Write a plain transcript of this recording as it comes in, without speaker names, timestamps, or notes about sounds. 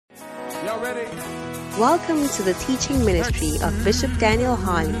Y'all ready? Welcome to the teaching ministry of Bishop Daniel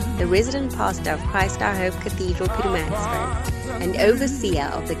Harley, the resident pastor of Christ Our Hope Cathedral, Pietermaritzburg, and overseer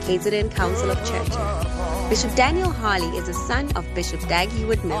of the KZN Council of Churches. Bishop Daniel Harley is a son of Bishop Dag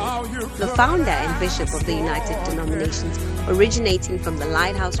Heward-Mills, the founder and bishop of the United Denominations, originating from the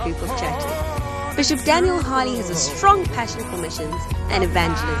Lighthouse Group of Churches. Bishop Daniel Harley has a strong passion for missions and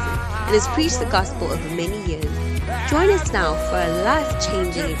evangelism and has preached the gospel over many years. Join us now for a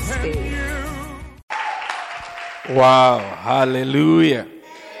life-changing experience. Wow, hallelujah.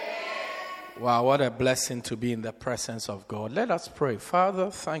 Wow, what a blessing to be in the presence of God. Let us pray.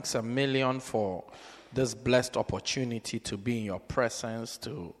 Father, thanks a million for this blessed opportunity to be in your presence,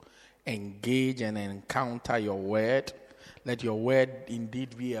 to engage and encounter your word. Let your word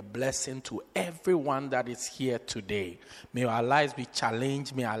indeed be a blessing to everyone that is here today. May our lives be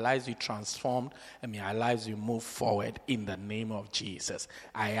challenged, may our lives be transformed, and may our lives be moved forward in the name of Jesus.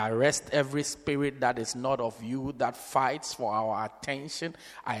 I arrest every spirit that is not of you that fights for our attention.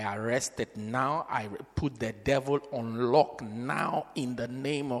 I arrest it now. I put the devil on lock now in the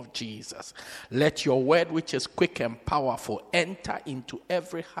name of Jesus. Let your word, which is quick and powerful, enter into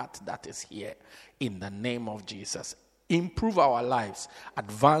every heart that is here in the name of Jesus. Improve our lives,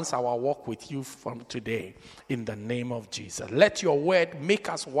 advance our walk with you from today in the name of Jesus. Let your word make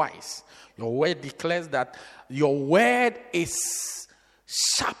us wise. Your word declares that your word is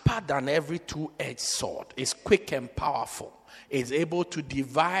sharper than every two-edged sword. It's quick and powerful. It's able to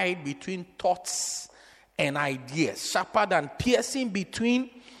divide between thoughts and ideas, sharper than piercing between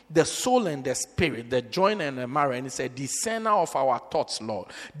the soul and the spirit, the joint and the marrow. And it's a discerner of our thoughts, Lord.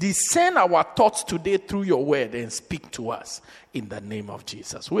 Discern our thoughts today through your word and speak to us in the name of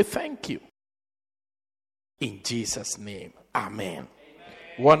Jesus. We thank you. In Jesus' name, amen. Amen.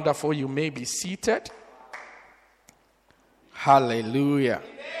 Wonderful. You may be seated. Hallelujah.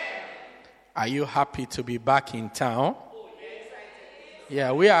 Amen. Are you happy to be back in town? Oh, yes,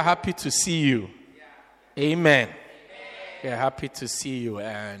 yeah, we are happy to see you. Yeah. Amen. We're happy to see you,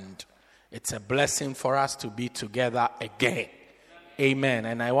 and it's a blessing for us to be together again. Amen.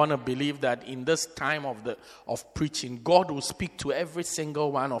 And I want to believe that in this time of preaching, God will speak to every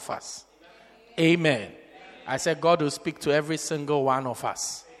single one of us. Amen. I said God will speak to every single one of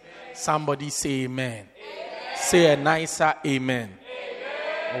us. Somebody say amen. Say a nicer amen.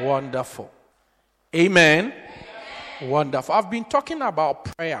 Wonderful. Amen. Wonderful. I've been talking about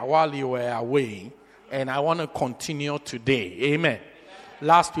prayer while you were away. And I want to continue today. Amen.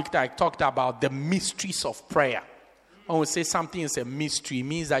 Last week I talked about the mysteries of prayer. When we say something is a mystery, it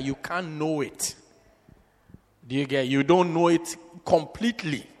means that you can't know it. Do you get? You don't know it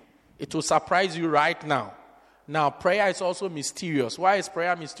completely. It will surprise you right now. Now, prayer is also mysterious. Why is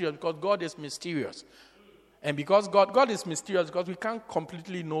prayer mysterious? Because God is mysterious. And because God is mysterious, because we can't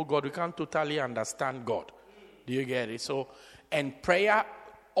completely know God. We can't totally understand God. Do you get it? So, and prayer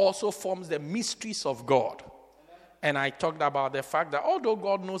also forms the mysteries of God. And I talked about the fact that although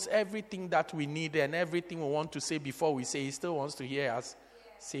God knows everything that we need and everything we want to say before we say, He still wants to hear us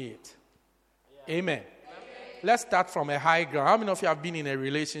say it. Yeah. Amen. Okay. Let's start from a high ground. How many of you have been in a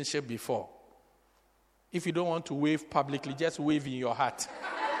relationship before? If you don't want to wave publicly, just wave in your heart.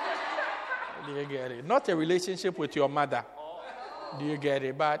 Do you get it? Not a relationship with your mother. Do you get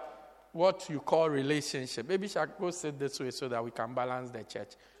it? But what you call relationship. Maybe shall go sit this way so that we can balance the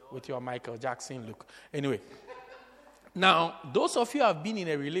church with your Michael Jackson look. Anyway, now, those of you who have been in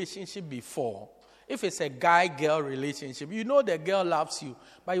a relationship before, if it's a guy-girl relationship, you know the girl loves you,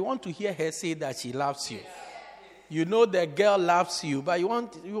 but you want to hear her say that she loves you. You know the girl loves you, but you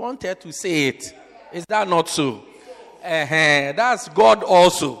want her to say it. Is that not so? That's God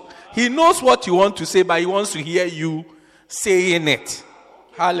also. He knows what you want to say, but He wants to hear you saying it.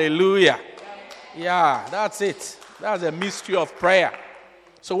 Hallelujah. Yeah, that's it. That's a mystery of prayer.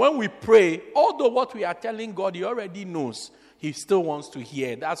 So when we pray, although what we are telling God, He already knows, He still wants to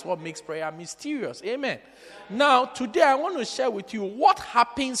hear. That's what makes prayer mysterious. Amen. Now, today I want to share with you what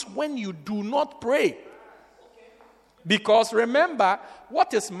happens when you do not pray. Because remember,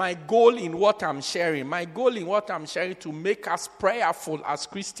 what is my goal in what I'm sharing? My goal in what I'm sharing to make us prayerful as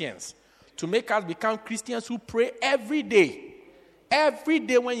Christians. To make us become Christians who pray every day. Every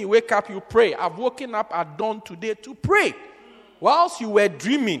day when you wake up, you pray. I've woken up at dawn today to pray. Whilst you were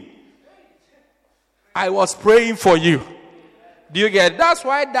dreaming, I was praying for you. Do you get it? That's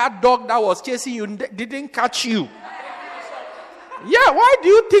why that dog that was chasing you didn't catch you. Yeah, why do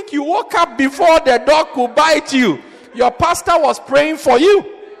you think you woke up before the dog could bite you? Your pastor was praying for you.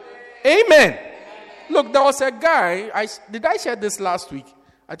 Amen. Look, there was a guy, did I share this last week?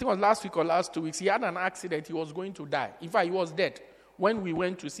 I think it was last week or last 2 weeks. He had an accident. He was going to die. In fact, he was dead. When we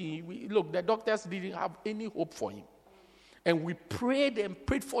went to see him, look, the doctors didn't have any hope for him. And we prayed and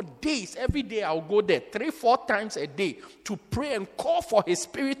prayed for days. Every day I'll go there 3-4 times a day to pray and call for his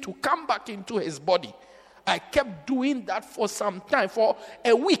spirit to come back into his body. I kept doing that for some time, for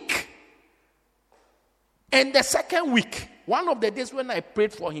a week. And the second week, one of the days when I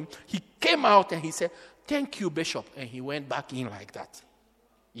prayed for him, he came out and he said, "Thank you, Bishop." And he went back in like that.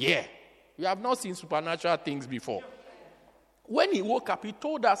 Yeah. You have not seen supernatural things before. When he woke up, he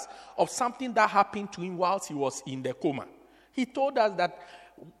told us of something that happened to him whilst he was in the coma. He told us that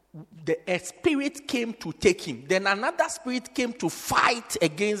a spirit came to take him. Then another spirit came to fight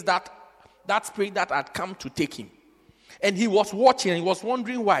against that spirit that had come to take him. And he was watching, and he was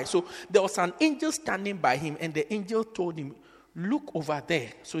wondering why. So there was an angel standing by him, and the angel told him, "Look over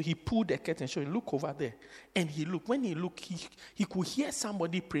there." So he pulled the curtain and showed him, "Look over there." And he looked. When he looked, he could hear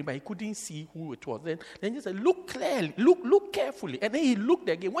somebody praying, but he couldn't see who it was. Then he said, "Look clearly, look carefully." And then he looked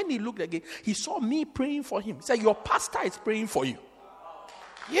again. When he looked again, he saw me praying for him. He said, "Your pastor is praying for you."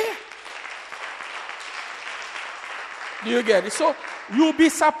 Yeah. Do you get it? So you'll be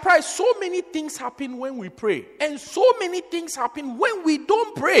surprised. So many things happen when we pray. And so many things happen when we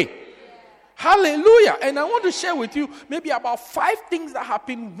don't pray. Hallelujah. And I want to share with you maybe about 5 things that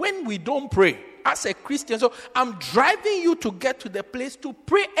happen when we don't pray as a Christian. So I'm driving you to get to the place to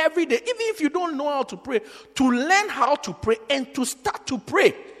pray every day. Even if you don't know how to pray, to learn how to pray and to start to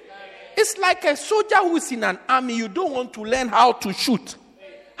pray. It's like a soldier who's in an army. You don't want to learn how to shoot.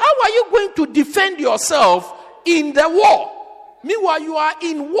 How are you going to defend yourself in the war? Meanwhile, you are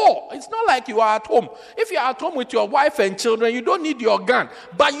in war. It's not like you are at home. If you are at home with your wife and children, you don't need your gun.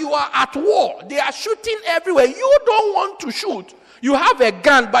 But you are at war. They are shooting everywhere. You don't want to shoot. You have a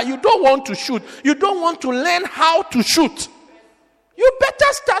gun, but you don't want to shoot. You don't want to learn how to shoot. You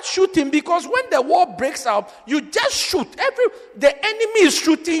better start shooting, because when the war breaks out, you just shoot. The enemy is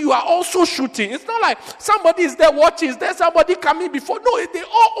shooting, you are also shooting. It's not like somebody is there watching. Is there somebody coming before? No, they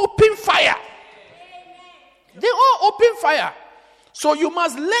all open fire. They all open fire. So you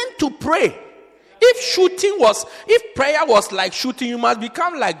must learn to pray. If prayer was like shooting, you must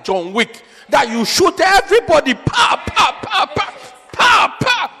become like John Wick. That you shoot everybody, pa, pa, pa, pa, pa,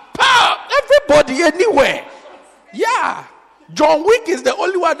 pa, pa, everybody anywhere. Yeah. John Wick is the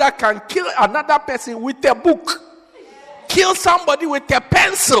only one that can kill another person with a book. Kill somebody with a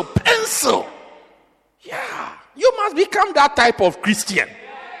pencil. Yeah. You must become that type of Christian.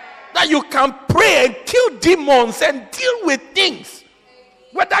 That you can pray and kill demons and deal with things.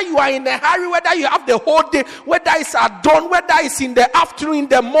 Whether you are in a hurry, whether you have the whole day, whether it's at dawn, whether it's in the afternoon, in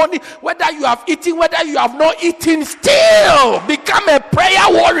the morning, whether you have eaten, whether you have not eaten, still become a prayer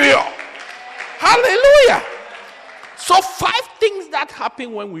warrior. Hallelujah. So 5 things that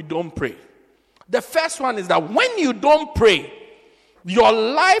happen when we don't pray. The first one is that when you don't pray, your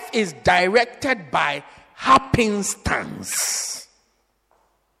life is directed by happenstance.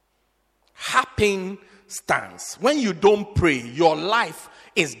 Happenstance. When you don't pray, your life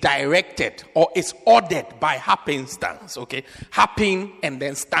is directed or is ordered by happenstance. Okay? Happen and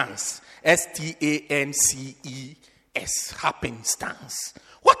then stance. S-T-A-N-C-E-S. Happenstance.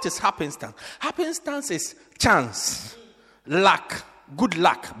 What is happenstance? Happenstance is chance, luck, good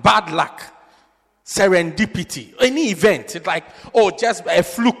luck, bad luck, serendipity, any event. It's like, just a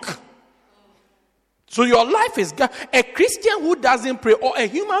fluke. So your life is a Christian who doesn't pray, or a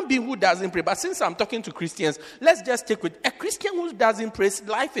human being who doesn't pray. But since I'm talking to Christians, let's just take with a Christian who doesn't pray.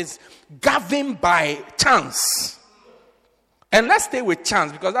 Life is governed by chance. And let's stay with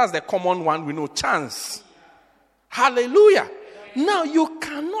chance, because that's the common one we know, chance. Hallelujah. Now, you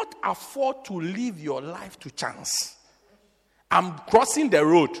cannot afford to live your life to chance. I'm crossing the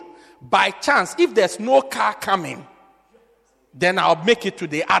road. By chance, if there's no car coming, then I'll make it to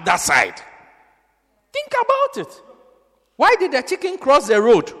the other side. Think about it. Why did the chicken cross the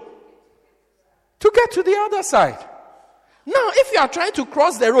road? To get to the other side. Now, if you are trying to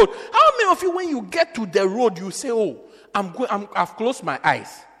cross the road, how many of you, when you get to the road, you say, I've closed my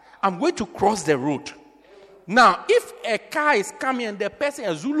eyes. I'm going to cross the road. Now, if a car is coming and the person,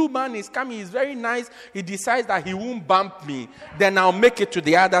 a Zulu man is coming, he's very nice, he decides that he won't bump me, then I'll make it to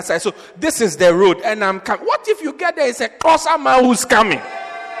the other side. So this is the road and I'm coming. What if you get there, it's a crosser man who's coming?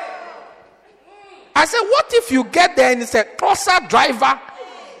 I said, what if you get there and it's a crosser driver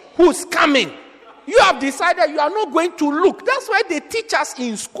who's coming? You have decided you are not going to look. That's why they teach us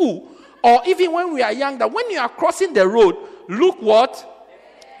in school, or even when we are young, that when you are crossing the road, look what?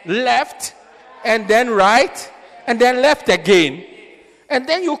 Left. And then right, and then left again, and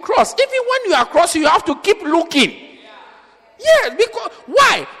then you cross. Even when you are crossing, you have to keep looking. Yes, because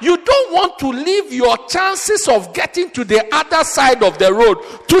why? You don't want to leave your chances of getting to the other side of the road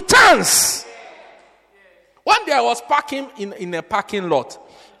to chance. One day I was parking in a parking lot,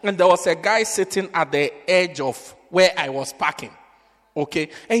 and there was a guy sitting at the edge of where I was parking. Okay,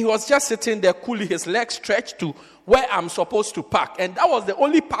 and he was just sitting there coolly, his legs stretched to where I'm supposed to park, and that was the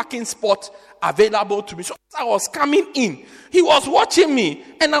only parking spot available to me. So as I was coming in, he was watching me,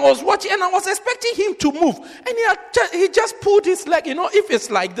 and I was watching, and I was expecting him to move, and he just pulled his leg. If it's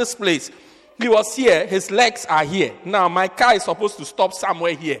like this place, he was here, his legs are here. Now my car is supposed to stop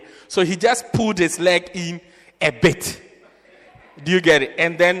somewhere here, so he just pulled his leg in a bit. Do you get it?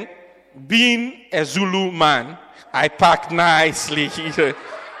 And then, being a Zulu man, I parked nicely.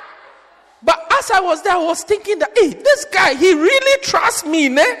 But as I was there, I was thinking that, hey, this guy, he really trusts me,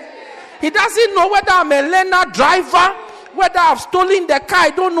 ne? He doesn't know whether I'm a learner driver, whether I've stolen the car, I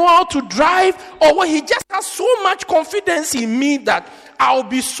don't know how to drive, or what. He just has so much confidence in me that I'll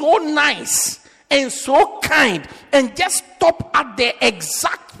be so nice and so kind and just stop at the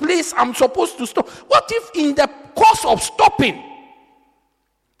exact place I'm supposed to stop. What if in the course of stopping,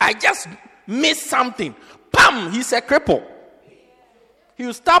 I just missed something? Pam, he's a cripple. He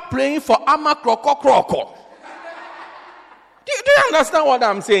will start praying for Ama Kroko Kroko. Do you understand what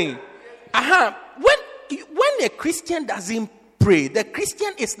I'm saying? When a Christian doesn't pray, the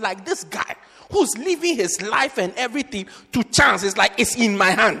Christian is like this guy who's living his life and everything to chance. It's like, it's in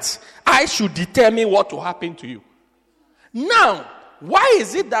my hands. I should determine what will happen to you. Now, why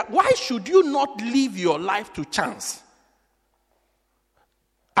should you not live your life to chance?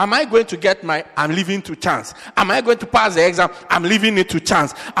 Am I going to get I'm leaving to chance. Am I going to pass the exam? I'm leaving it to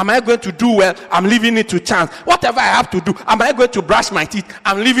chance. Am I going to do well? I'm leaving it to chance. Whatever I have to do, am I going to brush my teeth?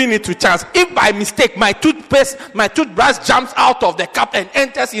 I'm leaving it to chance. If by mistake my toothbrush jumps out of the cup and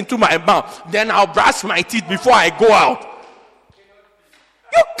enters into my mouth, then I'll brush my teeth before I go out.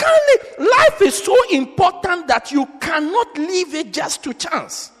 You can't live. Life is so important that you cannot leave it just to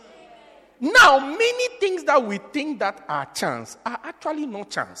chance. Now, many things that we think that are chance are actually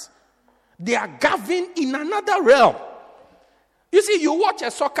not chance. They are governed in another realm. You see, you watch a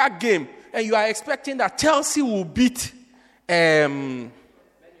soccer game and you are expecting that Chelsea will beat another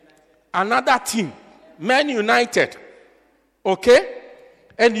team, Man United. Okay?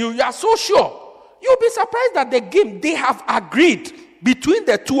 And you are so sure. You'll be surprised that the game, they have agreed, between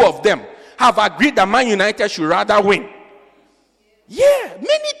the two of them, have agreed that Man United should rather win. Yeah,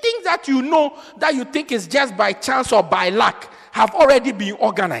 many things that you know that you think is just by chance or by luck have already been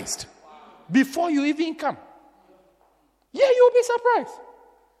organized before you even come. Yeah, you'll be surprised.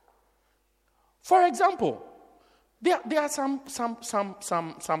 For example, there are some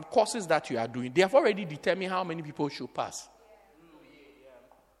courses that you are doing. They have already determined how many people should pass.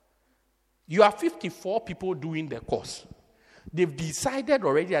 You have 54 people doing the course. They've decided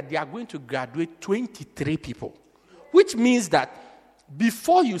already that they are going to graduate 23 people, which means that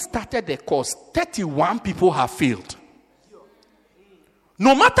before you started the course, 31 people have failed.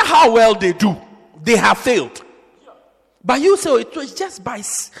 No matter how well they do, they have failed. But you say it was just by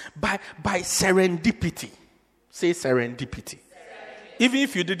serendipity. Say serendipity. Even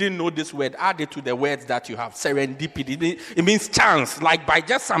if you didn't know this word, add it to the words that you have. Serendipity. It means chance. Like by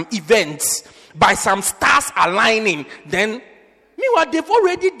just some events, by some stars aligning. Then, meanwhile, they've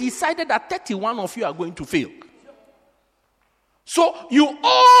already decided that 31 of you are going to fail. So you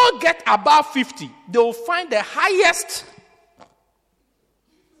all get above 50. They will find the highest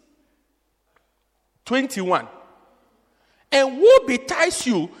 21. And woe betides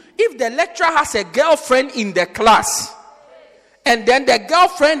you if the lecturer has a girlfriend in the class and then the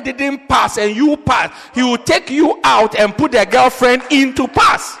girlfriend didn't pass and you pass. He will take you out and put the girlfriend in to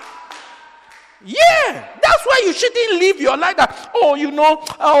pass. Yeah, that's why you shouldn't live your life that,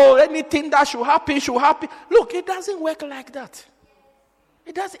 anything that should happen. Look, it doesn't work like that.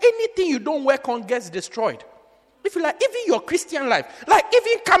 It does. Anything you don't work on gets destroyed. If you like, even your Christian life, like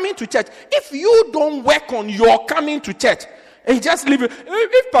even coming to church, if you don't work on your coming to church and just leave it,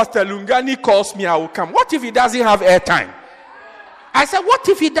 if Pastor Lungani calls me, I will come. What if he doesn't have airtime? I said, what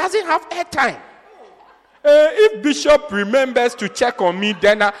if he doesn't have airtime? If Bishop remembers to check on me,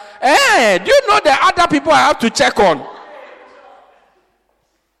 then do you know the other people I have to check on?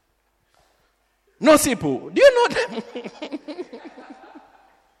 No, simple. Do you know them?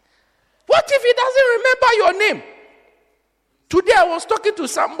 What if he doesn't remember your name? Today I was talking to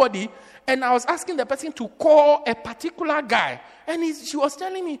somebody and I was asking the person to call a particular guy. And she was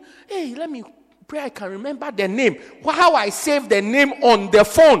telling me, hey, let me pray I can remember the name. How I saved the name on the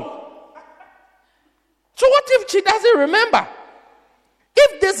phone. So what if she doesn't remember?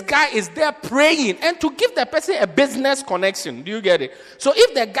 If this guy is there praying, and to give the person a business connection, do you get it? So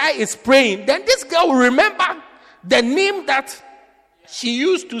if the guy is praying, then this girl will remember the name that she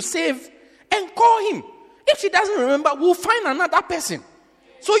used to save and call him. If she doesn't remember, we'll find another person.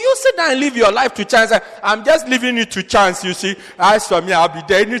 So you sit down and live your life to chance. I'm just leaving it to chance, you see. As for me, I'll be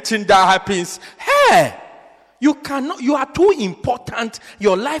there. Anything that happens. Hey, you cannot, you are too important.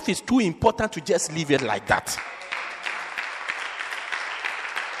 Your life is too important to just leave it like that.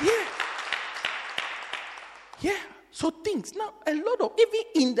 Yeah. So things, now a lot of, even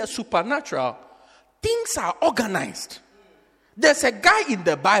in the supernatural, things are organized. There's a guy in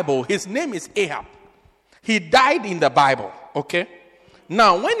the Bible, his name is Ahab. He died in the Bible, okay?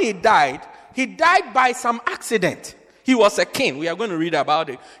 Now, when he died by some accident. He was a king. We are going to read about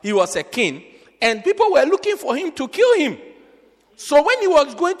it. He was a king, and people were looking for him to kill him. So when he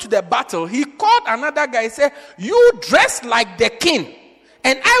was going to the battle, he called another guy and said, you dress like the king,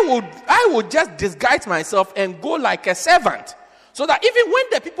 and I would just disguise myself and go like a servant, so that even when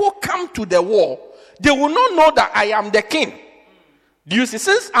the people come to the war, they will not know that I am the king. Do you see?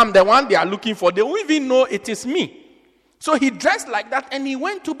 Since I'm the one they are looking for, they won't even know it is me. So he dressed like that and he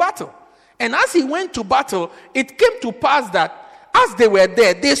went to battle. And as he went to battle, it came to pass that as they were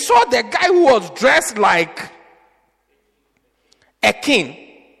there, they saw the guy who was dressed like a king.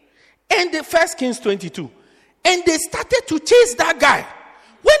 And the 1 Kings 22. And they started to chase that guy.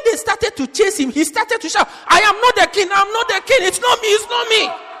 When they started to chase him, he started to shout, I am not the king, I'm not the king, it's not me, it's not me.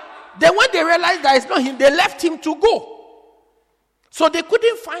 Then when they realized that it's not him, they left him to go. So they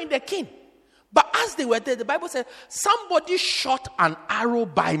couldn't find the king. But as they were there, the Bible said, somebody shot an arrow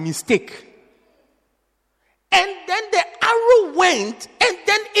by mistake. And then the arrow went, and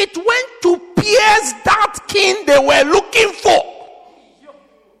then it went to pierce that king they were looking for.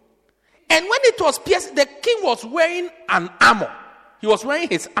 And when it was pierced, the king was wearing an armor. He was wearing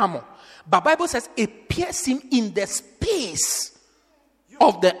his armor. But Bible says it pierced him in the space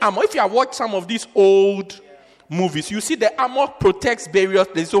of the armor. If you have watched some of these old movies, you see the armor protects various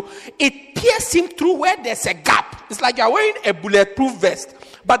places. So it pierced him through where there's a gap. It's like you're wearing a bulletproof vest,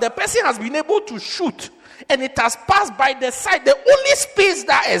 but the person has been able to shoot, and it has passed by the side. The only space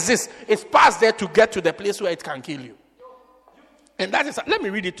that exists is past there to get to the place where it can kill you. And that is, let me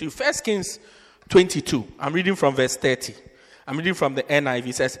read it to you. 1 Kings 22. I'm reading from verse 30. I'm reading from the NIV.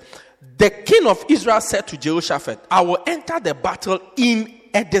 It says, the king of Israel said to Jehoshaphat, I will enter the battle in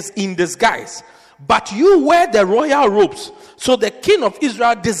disguise, but you wear the royal robes. So the king of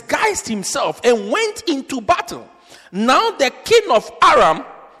Israel disguised himself and went into battle. Now the king of Aram,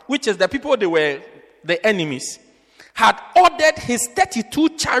 which is the people they were the enemies, had ordered his 32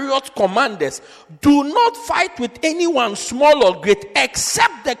 chariot commanders, do not fight with anyone small or great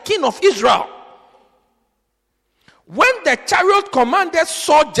except the king of Israel. When the chariot commanders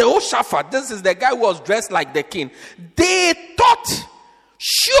saw Jehoshaphat, this is the guy who was dressed like the king, they thought,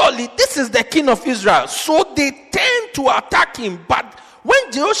 surely this is the king of Israel. So they turned to attack him. But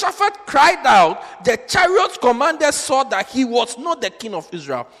when Jehoshaphat cried out, the chariot commander saw that he was not the king of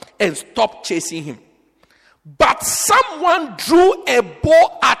Israel and stopped chasing him. But someone drew a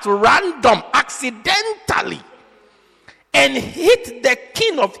bow at random, accidentally, and hit the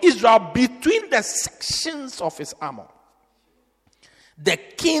king of Israel between the sections of his armor. The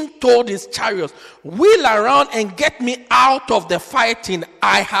king told his chariots, wheel around and get me out of the fighting.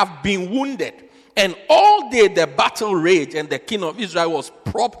 I have been wounded. And all day the battle raged, and the king of Israel was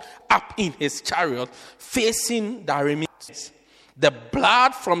propped up in his chariot, facing the Arameans. The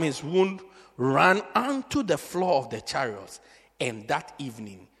blood from his wound ran onto the floor of the chariots, and that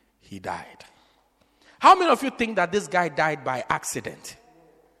evening he died. How many of you think that this guy died by accident?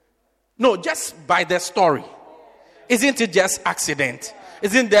 No, just by the story. Isn't it just accident?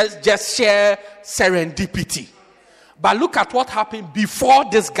 Isn't that just sheer serendipity? But look at what happened before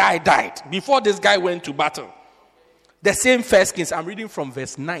this guy died, before this guy went to battle. The same 1 Kings, I'm reading from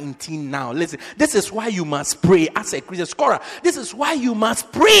verse 19 now. Listen, this is why you must pray as a Christian scholar. This is why you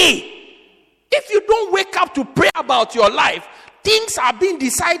must pray. If you don't wake up to pray about your life, things are being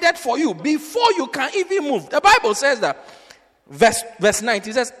decided for you before you can even move. The Bible says that, verse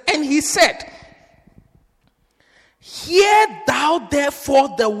 19 says, and he said, hear thou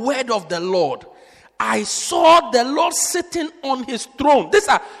therefore the word of the Lord. I saw the Lord sitting on his throne. These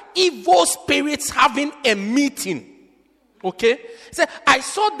are evil spirits having a meeting. Okay? He said, I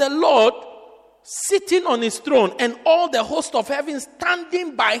saw the Lord sitting on his throne, and all the host of heaven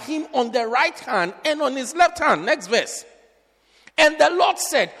standing by him on the right hand and on his left hand. Next verse. And the Lord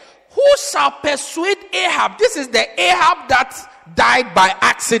said, who shall persuade Ahab? This is the Ahab that died by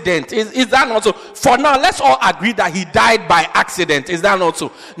accident. Is that not so? For now, let's all agree that he died by accident. Is that not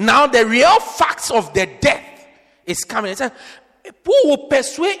so? Now, the real facts of the death is coming. It says, who will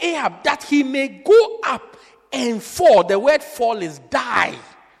persuade Ahab that he may go up and fall? The word fall is die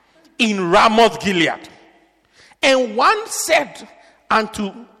in Ramoth Gilead. And one said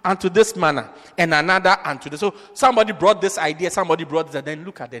unto this manner, and another unto this. So somebody brought this idea, somebody brought this. Then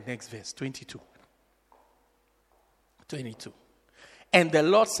look at the next verse, 22. 22. And the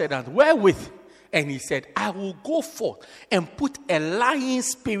Lord said unto, wherewith? And he said, I will go forth and put a lying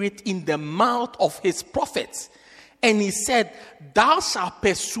spirit in the mouth of his prophets. And he said, thou shalt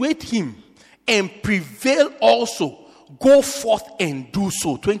persuade him and prevail also. Go forth and do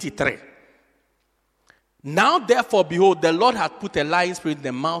so. 23. Now therefore, behold, the Lord hath put a lying spirit in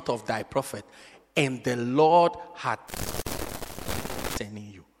the mouth of thy prophet, and the Lord hath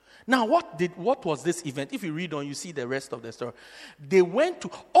sending you. Now, what was this event? If you read on, you see the rest of the story. They went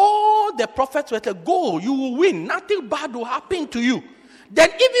to all the prophets were like, go, you will win. Nothing bad will happen to you. Then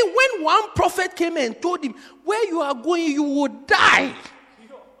even when one prophet came and told him, where you are going, you will die.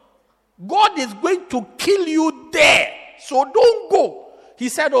 God is going to kill you there. So don't go. He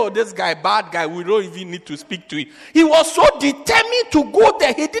said, oh, this guy, bad guy, we don't even need to speak to him. He was so determined to go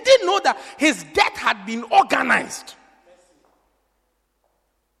there. He didn't know that his death had been organized.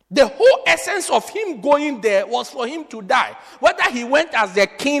 The whole essence of him going there was for him to die. Whether he went as a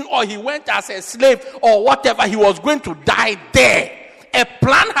king or he went as a slave or whatever, he was going to die there. A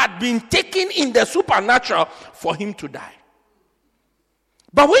plan had been taken in the supernatural for him to die.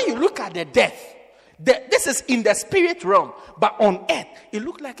 But when you look at the death, this is in the spirit realm, but on earth, it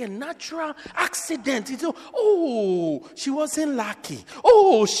looked like a natural accident. Oh, she wasn't lucky.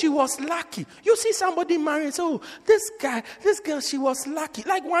 Oh, she was lucky. You see somebody married, oh, this girl, she was lucky.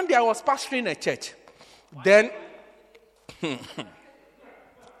 Like one day I was pastoring a church. Then,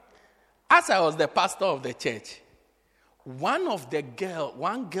 as I was the pastor of the church,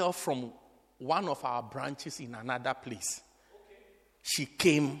 one girl from one of our branches in another place, she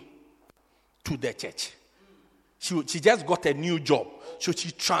came to the church. She just got a new job. So she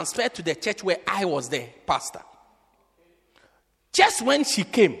transferred to the church where I was the pastor. Just when she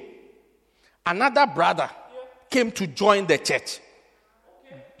came, another brother came to join the church.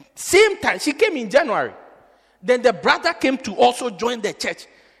 Same time, she came in January. Then the brother came to also join the church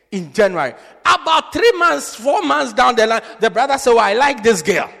in January. About 3 months, 4 months down the line, the brother said, oh, I like this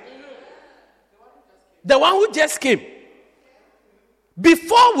girl. The one who just came.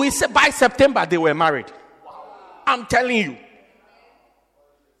 Before we said by September, they were married. Wow. I'm telling you.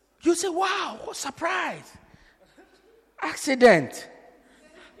 You say, wow, what surprise. Accident.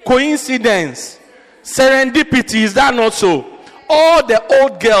 Coincidence. Serendipity. Is that not so? All the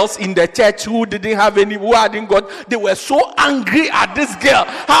old girls in the church who didn't have any, who hadn't got, they were so angry at this girl.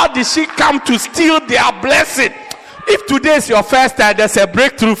 How did she come to steal their blessing? If today is your first time, there's a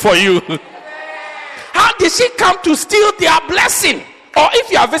breakthrough for you. How did she come to steal their blessing? Or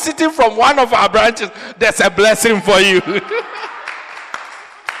if you are visiting from one of our branches, there's a blessing for you.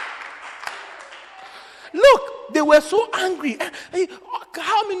 Look, they were so angry.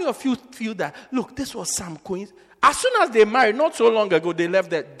 How many of you feel that? Look, this was some coincidence. As soon as they married, not so long ago, they left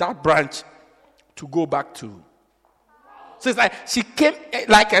that branch to go back to. So it's like she came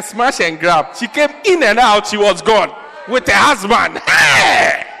like a smash and grab. She came in and out, she was gone with her husband.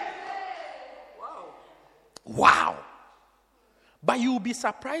 Hey! Wow. But you will be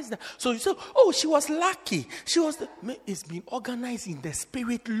surprised. So you say, oh, she was lucky. It's been organized in the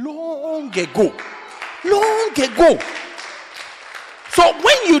spirit long ago. Long ago. So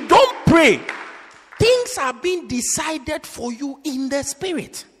when you don't pray, things are being decided for you in the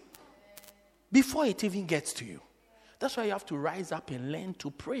spirit before it even gets to you. That's why you have to rise up and learn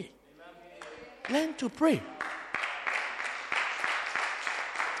to pray. Learn to pray.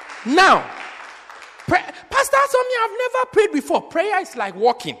 Now, Pastor Asomia, I've never prayed before. Prayer is like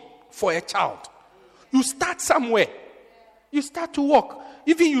walking for a child. You start somewhere. You start to walk.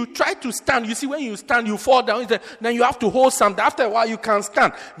 Even you try to stand. You see, when you stand, you fall down. Then you have to hold something. After a while, you can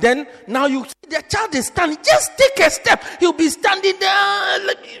stand. Then, now the child is standing. Just take a step. He'll be standing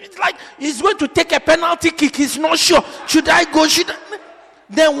there. It's like he's going to take a penalty kick. He's not sure. Should I go?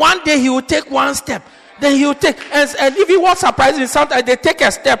 Then one day, he will take one step. Then he will take. And if he was surprising, sometimes they take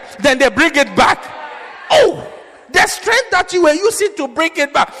a step. Then they bring it back. Oh, the strength that you were using to bring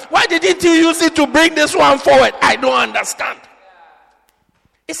it back. Why didn't you use it to bring this one forward? I don't understand.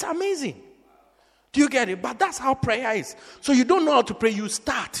 It's amazing. Do you get it? But that's how prayer is. So you don't know how to pray. You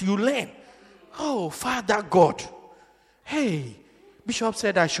start. You learn. Oh, Father God. Hey, Bishop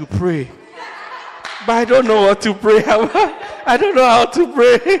said I should pray. But I don't know what to pray about. I don't know how to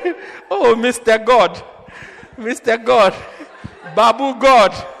pray. Oh, Mr. God. Mr. God. Babu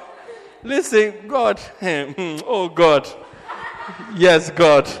God. Listen, God. Oh, God. Yes,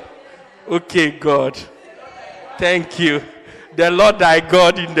 God. Okay, God. Thank you. The Lord thy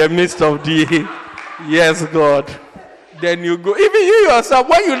God in the midst of thee. Yes, God. Then you go. Even you yourself,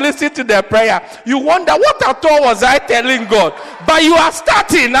 when you listen to the prayer, you wonder, what at all was I telling God? But you are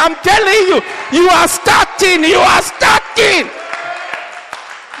starting. I'm telling you. You are starting. You are starting.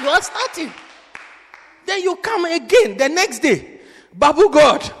 You are starting. Then you come again the next day. Babu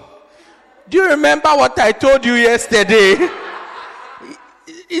God, do you remember what I told you yesterday?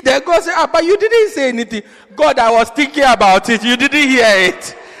 Then God said, but you didn't say anything. God, I was thinking about it. You didn't hear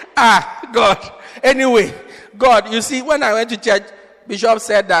it. God. Anyway, God, you see, when I went to church, Bishop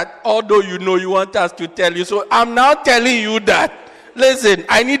said that although you know, you want us to tell you. So I'm now telling you that, listen,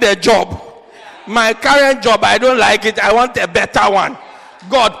 I need a job. My current job, I don't like it. I want a better one.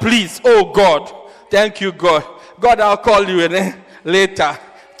 God, please. Oh, God. Thank you, God. God, I'll call you later.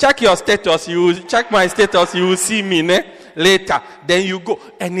 Check your status. Check my status. You will see me later. Then you go.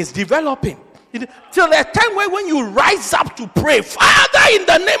 And it's developing. Till the time when you rise up to pray, Father, in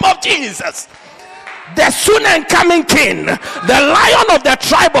the name of Jesus, the soon and coming King, the Lion of the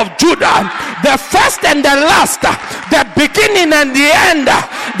tribe of Judah, the first and the last, the beginning and the end,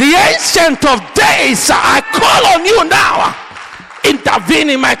 the Ancient of Days, I call on you now.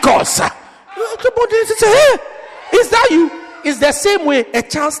 Intervene in my cause. Hey, is that you? It's the same way a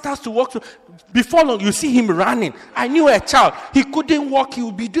child starts to walk. Before long, you see him running. I knew a child. He couldn't walk. He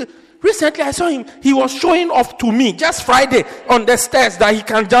would be doing. Recently, I saw him. He was showing off to me just Friday on the stairs that he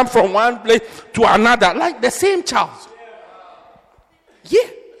can jump from one place to another, like the same child. Yeah.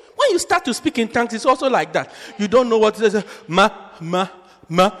 When you start to speak in tongues, it's also like that. You don't know what it is. Ma.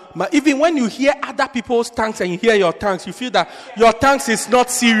 Even when you hear other people's tongues and you hear your tongues, you feel that your tongues is not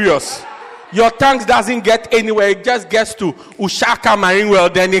serious. Your tongues doesn't get anywhere. It just gets to Ushaka Marine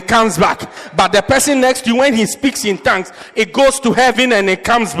World, then it comes back. But the person next to you, when he speaks in tongues, it goes to heaven and it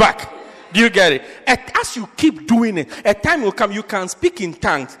comes back. Do you get it? As you keep doing it, a time will come you can speak in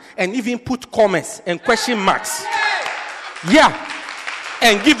tongues and even put commas and question marks. Yeah.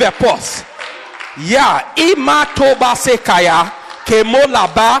 And give a pause. Yeah. Ima toba sekaya.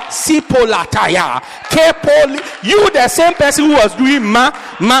 Kemolaba sipolataya. Kepoli. You the same person who was doing ma.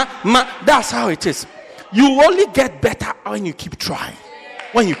 That's how it is. You only get better when you keep trying.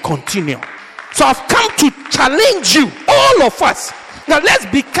 When you continue. So I've come to challenge you, all of us. Now let's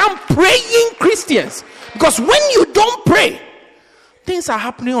become praying Christians. Because when you don't pray, things are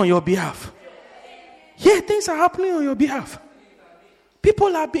happening on your behalf. Yeah, things are happening on your behalf.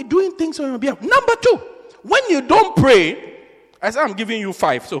 People are doing things on your behalf. Number 2, when you don't pray, as I'm giving you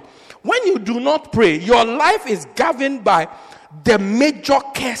 5. So when you do not pray, your life is governed by the major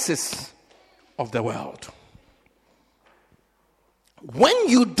curses of the world. When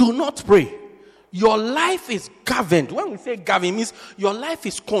you do not pray, your life is governed. When we say governed, it means your life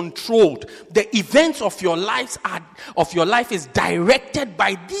is controlled. The events of your life is directed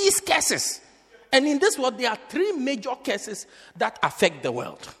by these curses. And in this world, there are 3 major curses that affect the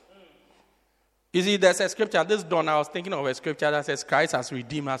world. You see, there's a scripture. This dawn, I was thinking of a scripture that says Christ has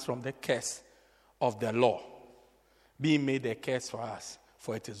redeemed us from the curse of the law, being made a curse for us.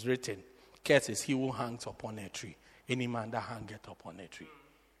 For it is written, curse is he who hangs upon a tree. Any man that hangeth upon a tree.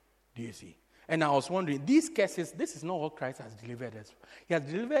 Do you see? And I was wondering, these curses, this is not what Christ has delivered us. He has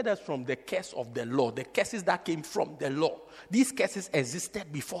delivered us from the curse of the law, the curses that came from the law. These curses existed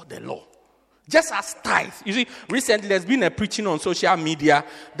before the law. Just as tithe. You see, recently there's been a preaching on social media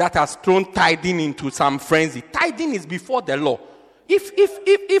that has thrown tithing into some frenzy. Tithing is before the law.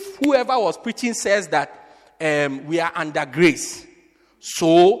 If whoever was preaching says that we are under grace,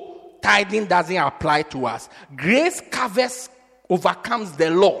 so tithing doesn't apply to us. Grace overcomes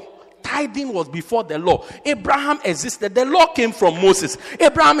the law. Tithing was before the law. Abraham existed. The law came from Moses.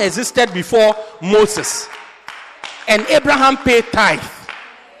 Abraham existed before Moses. And Abraham paid tithe.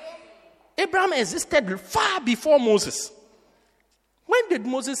 Abraham existed far before Moses. When did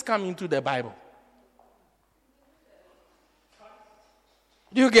Moses come into the Bible?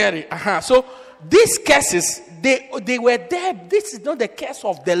 Do you get it? So these curses, they were there. This is not the curse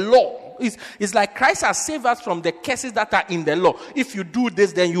of the law. It's like Christ has saved us from the curses that are in the law. If you do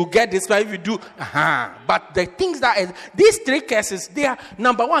this, then you get this. If you do, But the things these 3 curses, they are,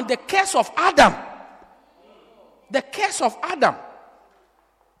 number 1, the curse of Adam. The curse of Adam.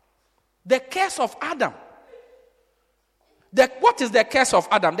 The curse of Adam. What is the curse of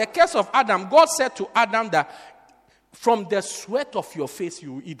Adam? The curse of Adam, God said to Adam that from the sweat of your face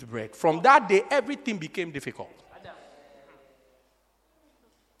you will eat bread. From that day, everything became difficult.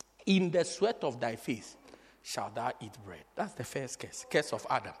 In the sweat of thy face shalt thou eat bread. That's the first curse of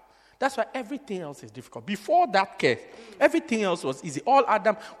Adam. That's why everything else is difficult. Before that curse, everything else was easy. All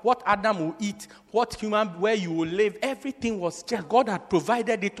Adam, what Adam will eat, where you will live, everything was just, God had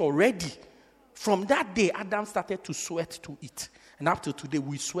provided it already. From that day, Adam started to sweat to eat. And up to today,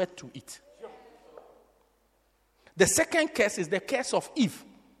 we sweat to eat. The second curse is the curse of Eve.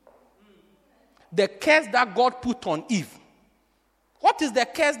 The curse that God put on Eve. What is the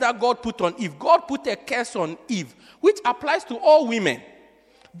curse that God put on Eve? God put a curse on Eve, which applies to all women.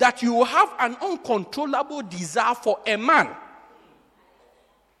 That you will have an uncontrollable desire for a man.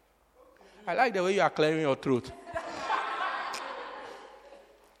 I like the way you are clearing your throat.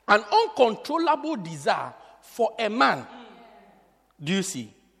 An uncontrollable desire for a man. Do you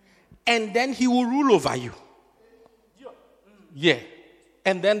see? And then he will rule over you. Yeah.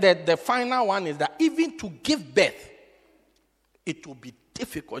 And then the final one is that even to give birth, it will be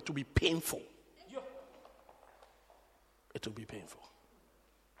difficult, it will be painful. It will be painful.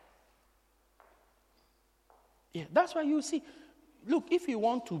 Yeah, that's why you see, look, if you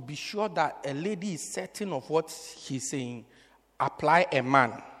want to be sure that a lady is certain of what he's saying, apply a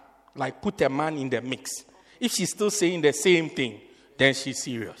man. Like put a man in the mix. If she's still saying the same thing, then she's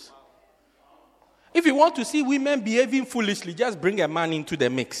serious. If you want to see women behaving foolishly, just bring a man into the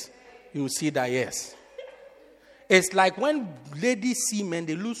mix. You will see that, yes. It's like when ladies see men,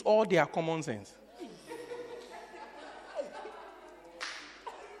 they lose all their common sense.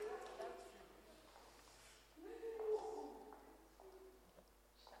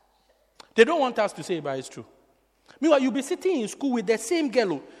 They don't want us to say it, but it's true. Meanwhile, you'll be sitting in school with the same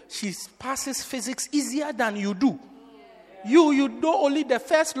girl. She passes physics easier than you do. You know only the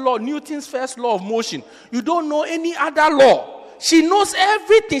first law, Newton's first law of motion. You don't know any other law. She knows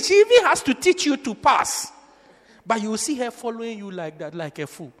everything. She even has to teach you to pass. But you will see her following you like that, like a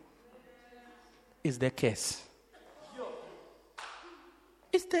fool. It's the curse.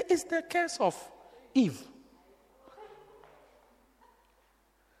 It's the curse of Eve.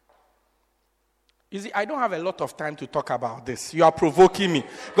 You see, I don't have a lot of time to talk about this. You are provoking me.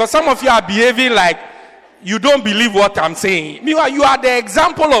 Because some of you are behaving like you don't believe what I'm saying. Meanwhile, you are the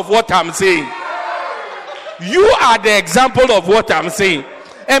example of what I'm saying. You are the example of what I'm saying.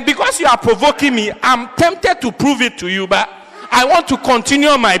 And because you are provoking me, I'm tempted to prove it to you, but I want to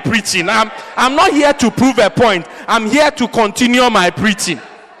continue my preaching. I'm not here to prove a point. I'm here to continue my preaching.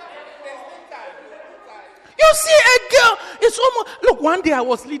 You see a girl, it's almost, look, one day I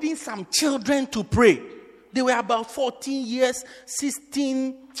was leading some children to pray. They were about 14 years,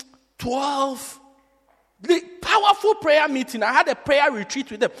 16, 12. The powerful prayer meeting. I had a prayer retreat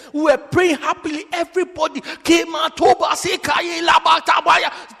with them. We were praying happily. Everybody came out. Children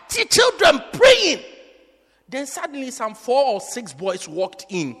praying. Then suddenly some 4 or 6 boys walked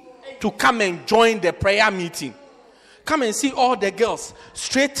in to come and join the prayer meeting. Come and see all the girls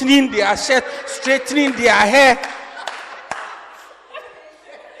straightening their shirt, straightening their hair.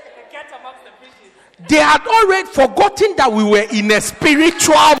 They had already forgotten that we were in a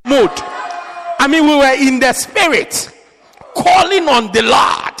spiritual mode. I mean, we were in the spirit, calling on the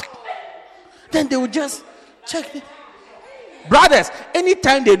Lord. Then they would just check it. Brothers,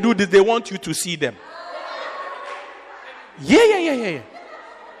 anytime they do this, they want you to see them. Yeah.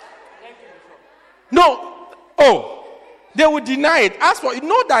 No. They would deny it. As for, you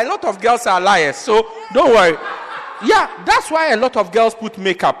know that a lot of girls are liars, so don't worry. Yeah, that's why a lot of girls put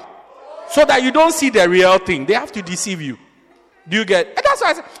makeup. So that you don't see the real thing. They have to deceive you. Do you get? And that's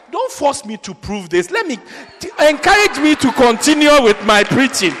why I said, don't force me to prove this. Let me encourage me to continue with my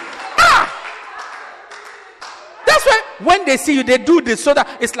preaching. That's why when they see you, they do this so that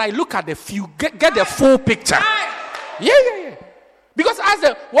it's like, look at the few, get the full picture. Yeah. Because ask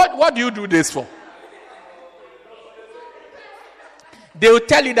them, what do you do this for? They will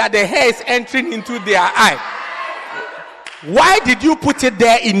tell you that the hair is entering into their eye. Why did you put it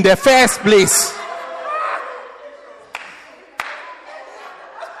there in the first place?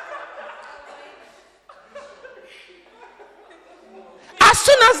 As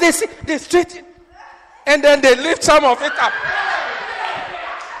soon as they see, they straighten, and then they lift some of it up.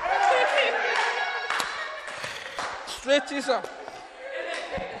 Straight is up.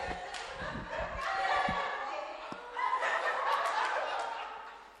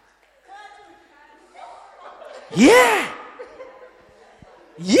 Yeah.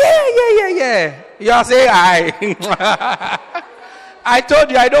 You are saying I told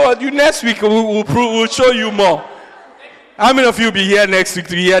you I don't want you. Next week we'll show you more. How many of you will be here next week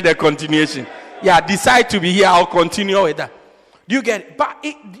to hear the continuation? Yeah, decide to be here. I'll continue with that. Do you get it? But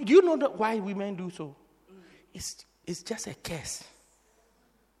do you know why women do so? It's just a curse.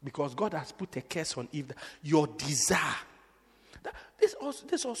 Because God has put a curse on Eve. Your desire.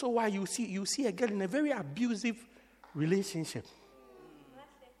 This also why you see a girl in a very abusive relationship.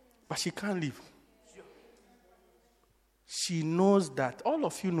 But she can't leave. She knows that all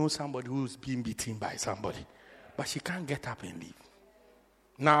of you know somebody who's being beaten by somebody. But she can't get up and leave.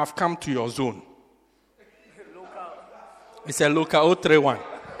 Now I've come to your zone. It's a local 031.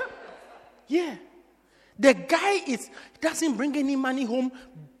 Yeah. The guy doesn't bring any money home,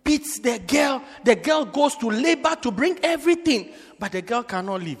 beats the girl. The girl goes to labor to bring everything. But the girl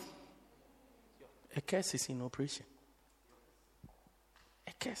cannot leave. A curse is in operation.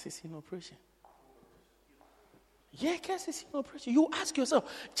 A curse is in operation. Yeah, curse is in operation. You ask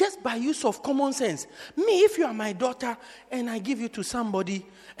yourself, just by use of common sense, me, if you are my daughter and I give you to somebody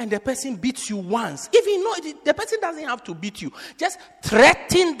and the person beats you once, if you know the person doesn't have to beat you, just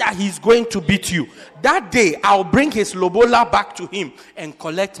threaten that he's going to beat you. That day, I'll bring his lobola back to him and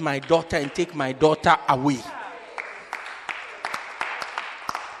collect my daughter and take my daughter away.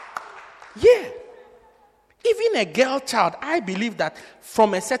 Yeah. Even a girl child, I believe that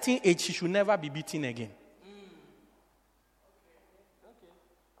from a certain age, she should never be beaten again.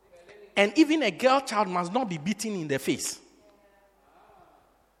 And even a girl child must not be beaten in the face.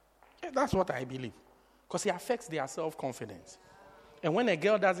 Yeah, that's what I believe. Because it affects their self-confidence. And when a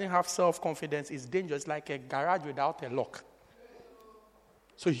girl doesn't have self-confidence, it's dangerous, like a garage without a lock.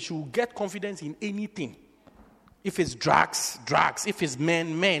 So she will get confidence in anything. If it's drugs. If it's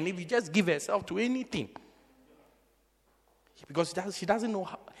men. If you just give herself to anything. Because she doesn't know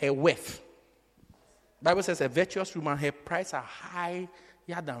her worth. The Bible says a virtuous woman, her price are higher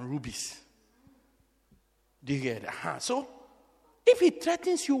than rubies. Do you get it? So, if he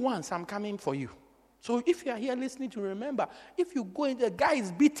threatens you once, I'm coming for you. So, if you are here listening to remember, if you go in, the guy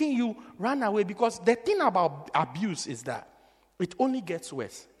is beating you, run away. Because the thing about abuse is that it only gets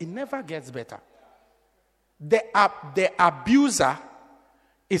worse. It never gets better. The abuser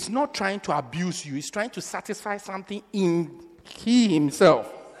is not trying to abuse you. He's trying to satisfy something in he himself.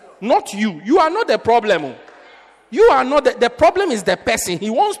 Not you. You are not the problem. You are not the problem is the person. He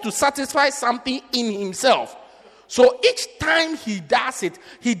wants to satisfy something in himself. So each time he does it,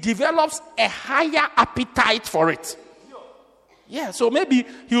 he develops a higher appetite for it. Yeah, so maybe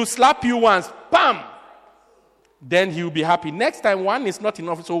he'll slap you once, bam. Then he'll be happy. Next time, one is not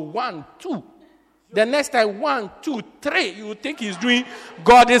enough. So 1, 2. The next time, 1, 2, 3. You think he's doing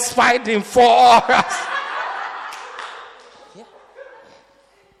God is fighting for us.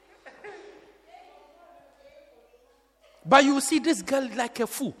 But you see this girl like a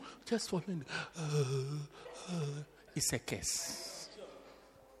fool. Just following. It's a curse.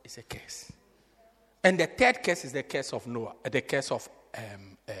 It's a curse. And the third curse is the curse of Noah. The curse of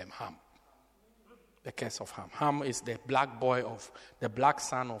Ham. The curse of Ham. Ham is the black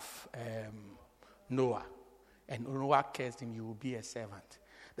son of Noah. And Noah cursed him, you will be a servant.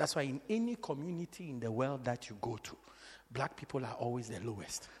 That's why in any community in the world that you go to, black people are always the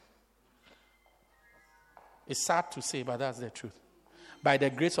lowest. It's sad to say, but that's the truth. By the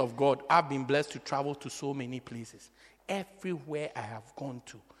grace of God, I've been blessed to travel to so many places. Everywhere I have gone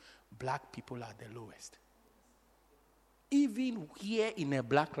to, black people are the lowest. Even here in a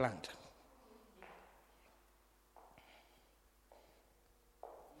black land.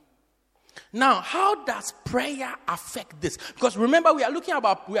 Now, how does prayer affect this? Because remember, we are not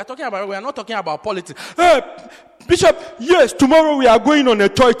talking about politics. Hey, Bishop, yes, tomorrow we are going on a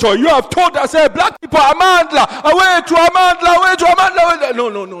toy tour. You have told us, hey, black people, Amandla, away to Amandla.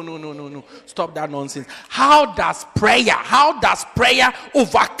 No. Stop that nonsense. How does prayer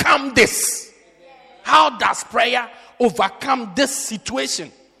overcome this? How does prayer overcome this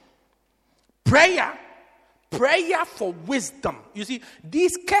situation? Prayer for wisdom. You see,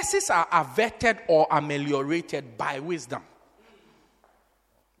 these curses are averted or ameliorated by wisdom.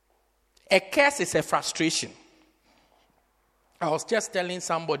 A curse is a frustration. I was just telling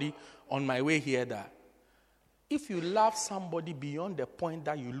somebody on my way here that if you love somebody beyond the point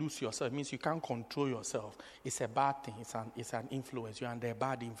that you lose yourself, it means you can't control yourself. It's a bad thing. It's an influence. You're under a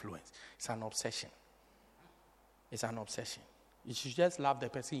bad influence. It's an obsession. It's an obsession. You should just love the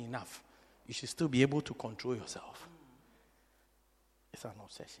person enough. You should still be able to control yourself. It's an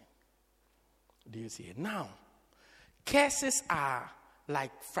obsession. Do you see it? Now, curses are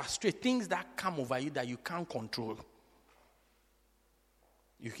like frustrating things that come over you that you can't control.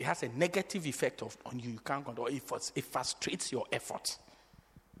 It has a negative effect on you. You can't control. It frustrates your efforts.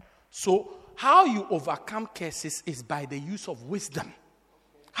 So, how you overcome curses is by the use of wisdom.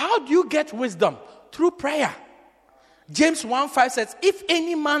 How do you get wisdom? Through prayer. James 1:5 says, if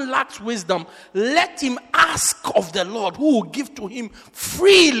any man lacks wisdom, let him ask of the Lord, who will give to him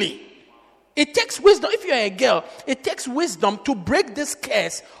freely. It takes wisdom. If you're a girl, it takes wisdom to break this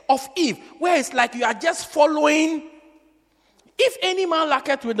curse of Eve, where it's like you are just following. If any man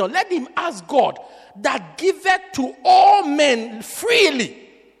lacketh wisdom, let him ask God that giveth to all men freely.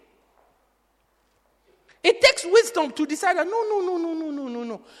 It takes wisdom to decide that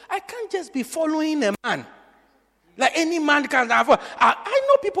no. I can't just be following a man. Like any man can have. I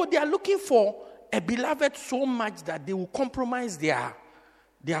know people, they are looking for a beloved so much that they will compromise their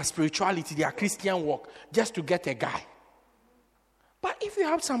spirituality, their Christian walk, just to get a guy. But if you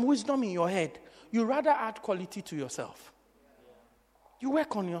have some wisdom in your head, you rather add quality to yourself. You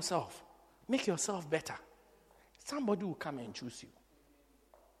work on yourself. Make yourself better. Somebody will come and choose you.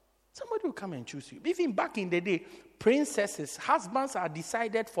 Somebody will come and choose you. Even back in the day, princesses, husbands are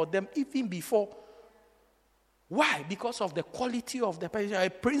decided for them even before. Why? Because of the quality of the person. A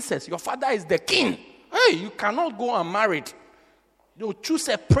princess, your father is the king. Hey, you cannot go unmarried. They'll choose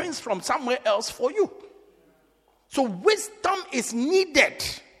a prince from somewhere else for you. So wisdom is needed.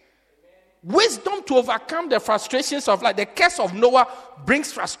 Wisdom to overcome the frustrations of life. The curse of Noah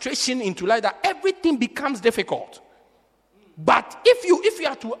brings frustration into life, that everything becomes difficult. But if you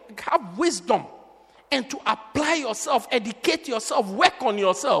are to have wisdom and to apply yourself, educate yourself, work on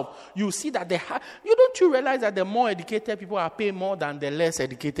yourself, you see that don't you realize that the more educated people are paid more than the less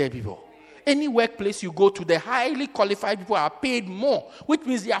educated people? Any workplace you go to, the highly qualified people are paid more, which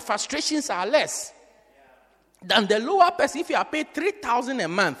means their frustrations are less than the lower person. If you are paid 3,000 a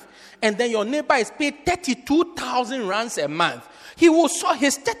month and then your neighbor is paid 32,000 rands a month, he will solve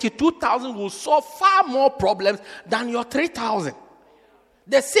his 32,000 will solve far more problems than your 3,000.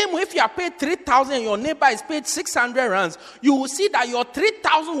 The same way, if you are paid 3,000 and your neighbor is paid 600 rands, you will see that your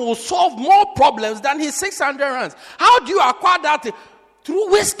 3,000 will solve more problems than his 600 rands. How do you acquire that?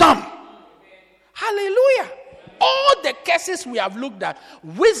 Through wisdom. Hallelujah. All the cases we have looked at,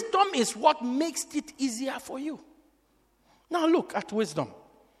 wisdom is what makes it easier for you. Now look at wisdom.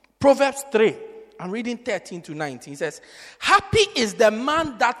 Proverbs 3. I'm reading 13 to 19. It says, happy is the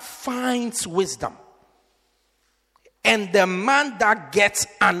man that finds wisdom, and the man that gets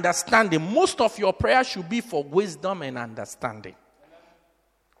understanding. Most of your prayer should be for wisdom and understanding.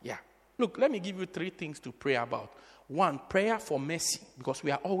 Yeah. Look, let me give you 3 things to pray about. 1, prayer for mercy, because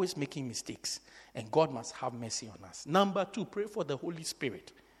we are always making mistakes, and God must have mercy on us. Number 2, pray for the Holy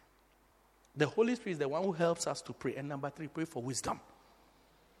Spirit. The Holy Spirit is the one who helps us to pray. And number 3, pray for wisdom.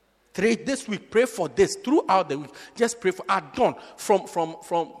 3, this week, pray for this. Throughout the week, just pray for at dawn.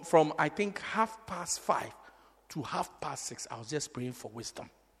 From I think 5:30 to 6:30, I was just praying for wisdom.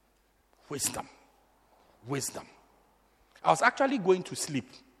 Wisdom. I was actually going to sleep.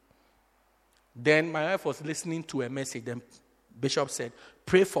 Then my wife was listening to a message. Then Bishop said,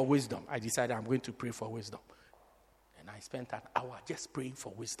 pray for wisdom. I decided I'm going to pray for wisdom. And I spent an hour just praying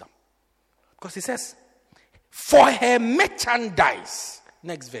for wisdom. Because he says, for her merchandise.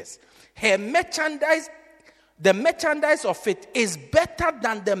 Next verse. Her merchandise, the merchandise of it is better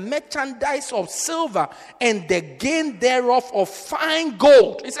than the merchandise of silver, and the gain thereof of fine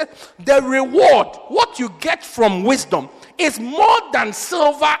gold. It says, the reward, what you get from wisdom, is more than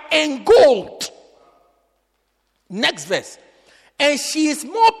silver and gold. Next verse. And she is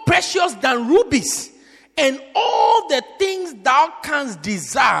more precious than rubies, and all the things thou canst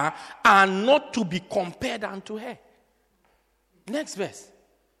desire are not to be compared unto her. Next verse.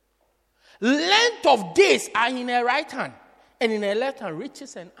 Length of days are in her right hand, and in her left hand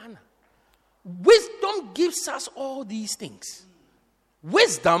riches and honor. Wisdom gives us all these things.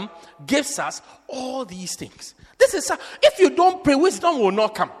 Wisdom gives us all these things. This is if you don't pray, wisdom will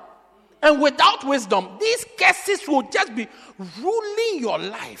not come. And without wisdom, these curses will just be ruling your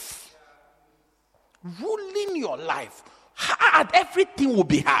life. Ruling your life. Hard. Everything will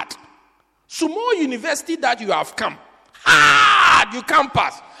be hard. Small university that you have come, hard. You can't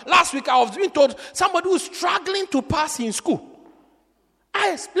pass. Last week I was being told somebody who's struggling to pass in school.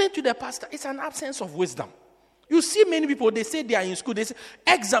 I explained to the pastor, it's an absence of wisdom. You see many people, they say they are in school, they say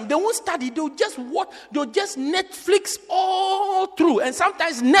exam, they won't study, they'll just watch, they'll just Netflix all through, and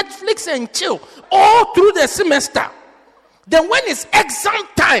sometimes Netflix and chill all through the semester. Then when it's exam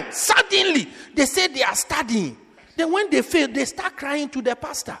time, suddenly they say they are studying. Then when they fail, they start crying to the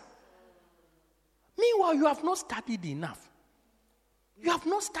pastor. Meanwhile, you have not studied enough. You have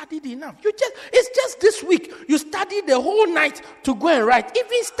not studied enough. It's just this week. You studied the whole night to go and write.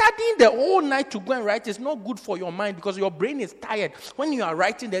 Even studying the whole night to go and write is not good for your mind, because your brain is tired. When you are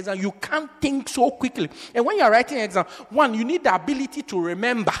writing the exam, you can't think so quickly. And when you are writing the exam, 1, you need the ability to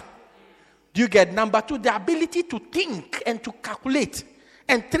remember. Do you get? Number 2, the ability to think and to calculate.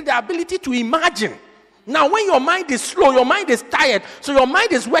 And 3, the ability to imagine. Now, when your mind is slow, your mind is tired, so your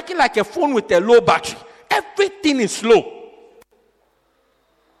mind is working like a phone with a low battery. Everything is slow.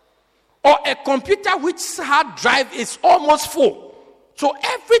 Or a computer which hard drive is almost full. So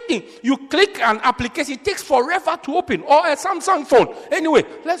everything, you click an application, it takes forever to open. Or a Samsung phone. Anyway,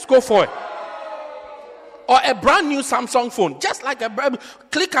 let's go for it. Or a brand new Samsung phone. Just like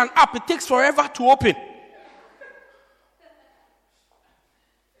click an app, it takes forever to open.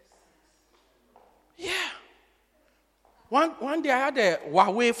 Yeah. One day I had a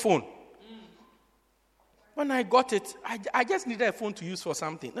Huawei phone. When I got it, I just needed a phone to use for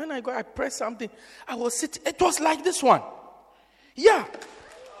something. Then I pressed something. I was sitting. It was like this one. Yeah.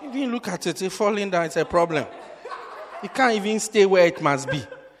 If you look at it, it's falling down. It's a problem. It can't even stay where it must be.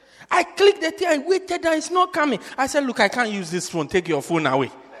 I clicked the thing. I waited and it's not coming. I said, look, I can't use this phone. Take your phone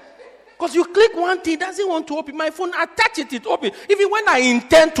away. Because you click one thing, it doesn't want to open. My phone, I touch it, it opens. Even when I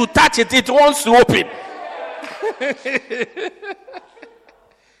intend to touch it, it wants to open.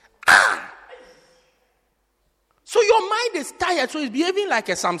 So your mind is tired, so it's behaving like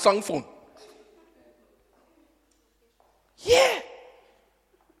a Samsung phone. Yeah.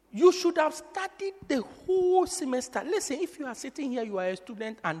 You should have studied the whole semester. Listen, if you are sitting here, you are a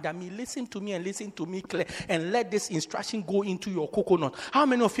student under me, listen to me and listen to me clear and let this instruction go into your coconut. How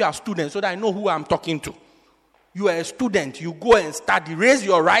many of you are students so that I know who I'm talking to? You are a student, you go and study. Raise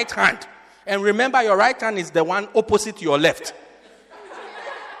your right hand. And remember, your right hand is the one opposite your left.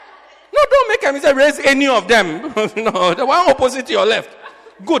 No, don't make a mistake. Raise any of them. No, the one opposite your left.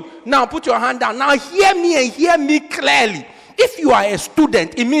 Good. Now put your hand down. Now hear me and hear me clearly. If you are a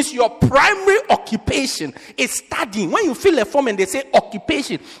student, it means your primary occupation is studying. When you fill a form and they say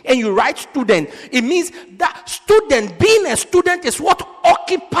occupation and you write student, it means that student, being a student is what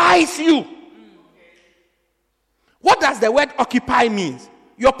occupies you. What does the word occupy mean?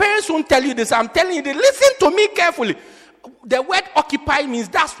 Your parents won't tell you this. I'm telling you this. Listen to me carefully. The word occupy means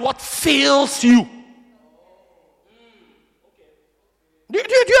that's what fills you. Do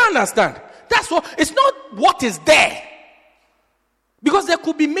you understand? That's what. It's not what is there. Because there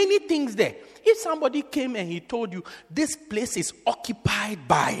could be many things there. If somebody came and he told you, this place is occupied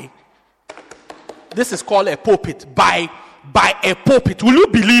by, this is called a pulpit, by a pulpit, will you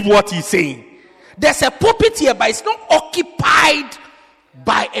believe what he's saying? There's a pulpit here, but it's not occupied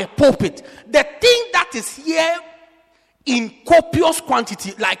by a pulpit. The thing that is here in copious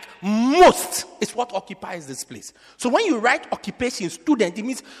quantity, like most, is what occupies this place. So when you write occupation student, it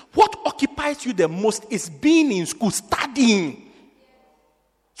means what occupies you the most is being in school, studying.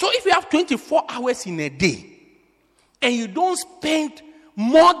 So if you have 24 hours in a day and you don't spend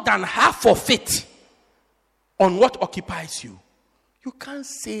more than half of it on what occupies you, you can't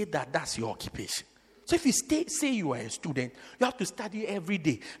say that that's your occupation. So if you say you are a student, you have to study every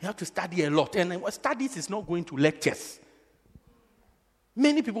day. You have to study a lot. And studies is not going to lectures.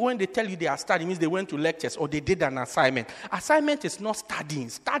 Many people, when they tell you they are studying, means they went to lectures or they did an assignment. Assignment is not studying.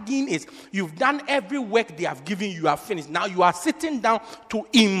 Studying is you've done every work they have given you, you have finished. Now you are sitting down to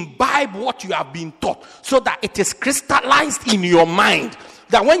imbibe what you have been taught so that it is crystallized in your mind.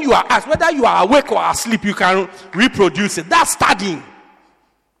 That when you are asked, whether you are awake or asleep, you can reproduce it. That's studying.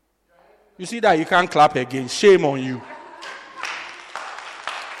 You see that you can't clap again. Shame on you.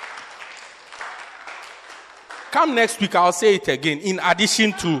 Come next week, I'll say it again, in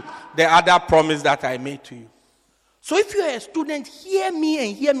addition to the other promise that I made to you. So if you're a student, hear me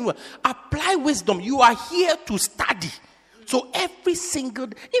and hear me well. Apply wisdom. You are here to study. So every single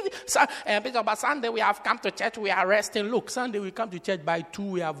day, but Sunday we have come to church, we are resting. Look, Sunday we come to church, by 2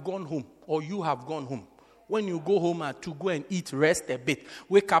 we have gone home, or you have gone home. When you go home at 2, go and eat, rest a bit.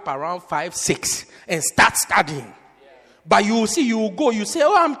 Wake up around 5, 6 and start studying. But you will see, you will go, you say,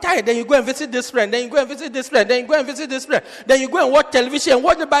 oh, I'm tired. Then you go and visit this friend. Then you go and visit this friend. Then you go and visit this friend. Then you go and watch television. And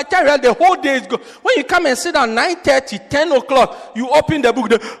watch it. By the time the whole day is gone. When you come and sit down 9:30, 10 o'clock, you open the book.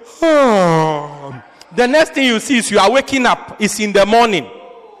 The next thing you see is you are waking up. It's in the morning.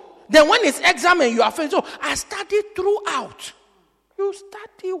 Then when it's exam and you are finished, so I studied throughout. You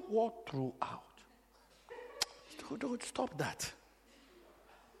study what throughout? Don't stop that.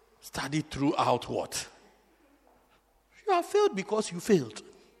 Study throughout what? You have failed because you failed.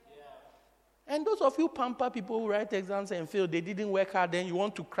 Yeah. And those of you pamper people who write exams and fail, they didn't work hard, then you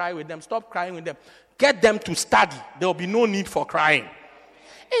want to cry with them. Stop crying with them. Get them to study. There will be no need for crying.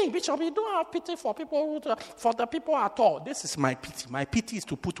 Hey, Bishop, you don't have pity for people, for the people at all. This is my pity. My pity is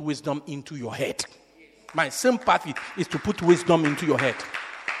to put wisdom into your head. My sympathy is to put wisdom into your head.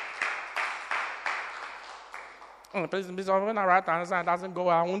 Please, when I write answer and it doesn't go,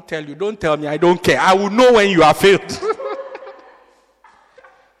 I won't tell you. Don't tell me, I don't care. I will know when you have failed.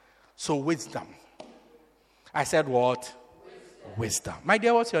 So wisdom. I said what? Wisdom. My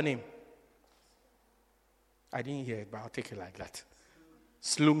dear, what's your name? I didn't hear it, but I'll take it like that.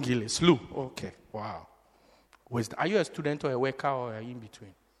 Slungile. Slu. Okay. Wow. Wisdom. Are you a student or a worker or in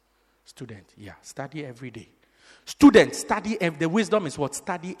between? Student. Yeah. Study every day. Student. Study. The wisdom is what?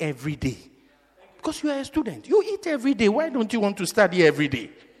 Study every day. Because you are a student. You eat every day. Why don't you want to study every day?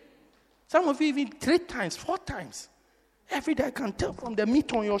 Some of you even 3 times, 4 times. Every day I can tell from the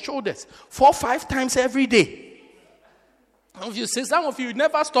meat on your shoulders. 4, 5 times every day. Some of you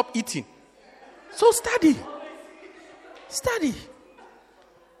never stop eating. So study. Study.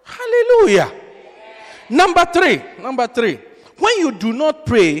 Hallelujah. Number three. When you do not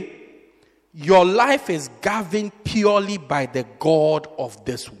pray, your life is governed purely by the God of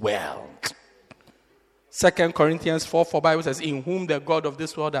this world. 2 Corinthians 4:4 Bible says, in whom the God of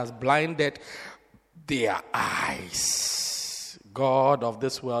this world has blinded their eyes. God of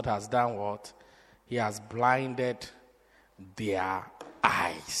this world has done what? He has blinded their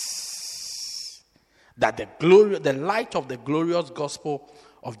eyes. That the light of the glorious gospel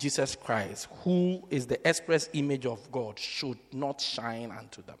of Jesus Christ, who is the express image of God, should not shine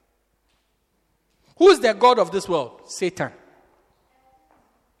unto them. Who is the God of this world? Satan.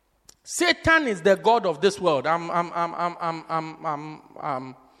 Satan is the God of this world. I'm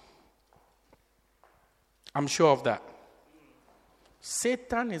sure of that.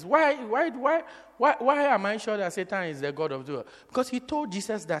 Satan is why am I sure that Satan is the God of the world? Because he told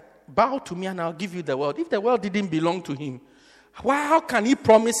Jesus that bow to me and I'll give you the world. If the world didn't belong to him, how can he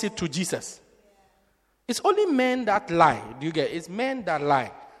promise it to Jesus? It's only men that lie. Do you get it? It's men that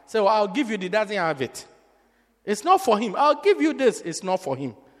lie. So I'll give you the doesn't have it. It's not for him. I'll give you this. It's not for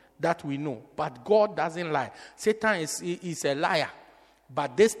him. That we know. But God doesn't lie. Satan is a liar.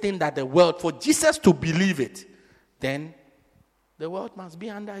 But this thing that the world, for Jesus to believe it, then the world must be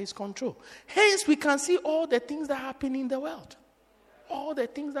under his control. Hence, we can see all the things that happen in the world. All the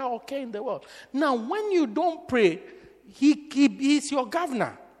things that occur in the world. Now, when you don't pray, he is your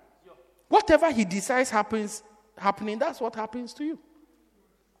governor. Whatever he decides happening, that's what happens to you.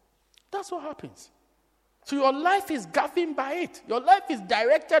 That's what happens. So your life is governed by it. Your life is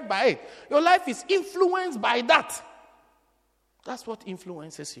directed by it. Your life is influenced by that. That's what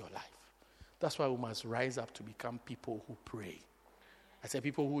influences your life. That's why we must rise up to become people who pray. I say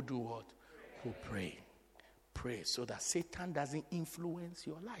people who do what? Who pray. Pray so that Satan doesn't influence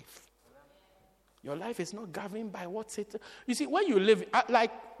your life. Your life is not governed by what Satan... You see, when you live...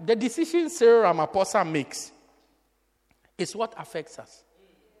 Like the decision Cyril Ramaphosa makes is what affects us.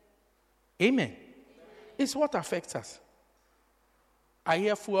 Amen. It's what affects us. I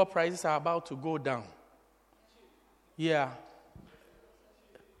hear fuel prices are about to go down. Yeah.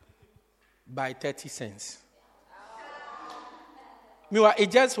 By 30 cents. Meanwhile,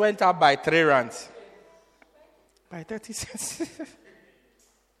 it just went up by 3 rands. By 30 cents.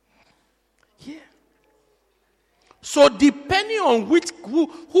 Yeah. So depending on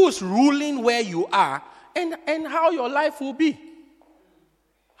who's ruling where you are and how your life will be.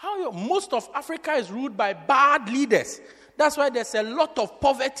 Most of Africa is ruled by bad leaders. That's why there's a lot of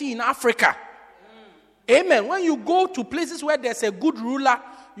poverty in Africa. Amen. When you go to places where there's a good ruler,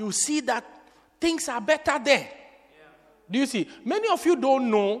 you see that things are better there. Do you see? Many of you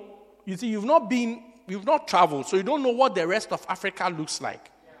don't know. You see, you've not traveled, so you don't know what the rest of Africa looks like.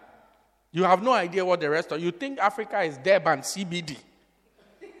 You have no idea what the rest of... You think Africa is Durban, CBD.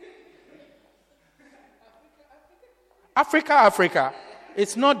 Africa.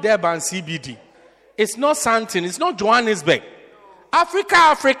 It's not Durban, CBD. It's not Sandton. It's not Johannesburg.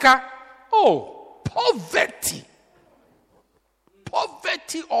 Africa. Oh, poverty.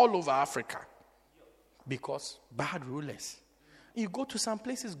 Poverty all over Africa. Because bad rulers. You go to some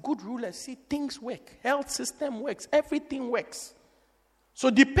places, good rulers, see things work. Health system works. Everything works. So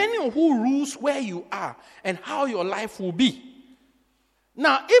depending on who rules where you are and how your life will be.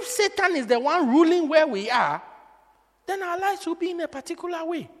 Now, if Satan is the one ruling where we are, then our lives will be in a particular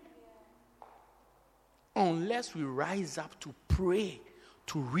way. Unless we rise up to pray,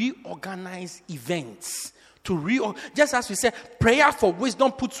 to reorganize events, just as we said, prayer for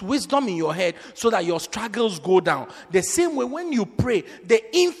wisdom puts wisdom in your head so that your struggles go down. The same way when you pray,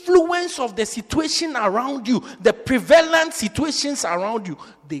 the influence of the situation around you, the prevalent situations around you,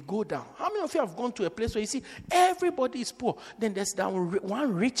 they go down. How many of you have gone to a place where you see everybody is poor? Then there's that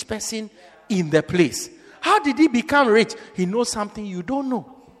one rich person in the place. How did he become rich? He knows something you don't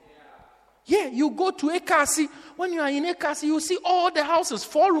know. Yeah, you go to Ekasi. When you are in Ekasi, you see all the houses,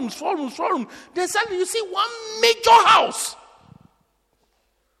 4 rooms. Then suddenly you see one major house.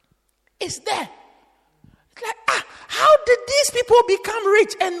 It's there. It's like, how did these people become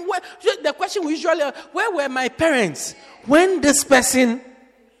rich? And the question we usually, where were my parents? When this person,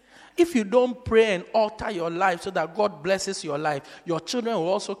 if you don't pray and alter your life so that God blesses your life, your children will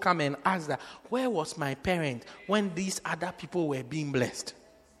also come and ask that, where was my parent when these other people were being blessed?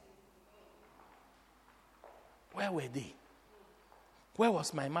 Where were they? Where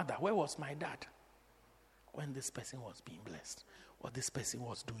was my mother? Where was my dad? When this person was being blessed, or this person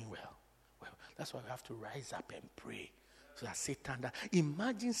was doing well. That's why we have to rise up and pray. So that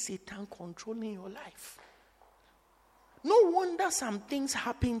imagine Satan controlling your life. No wonder some things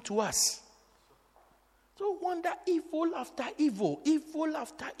happen to us. No wonder evil after evil, evil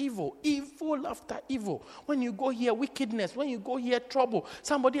after evil, evil after evil. When you go here, wickedness. When you go here, trouble.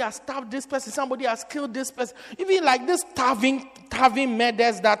 Somebody has stabbed this person. Somebody has killed this person. Even like this starving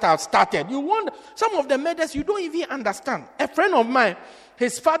murders that have started. You wonder, some of the murders you don't even understand. A friend of mine,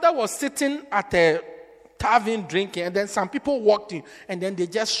 his father was sitting at a tavern drinking, and then some people walked in, and then they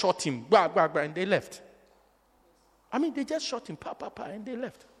just shot him, and they left. They just shot him, and they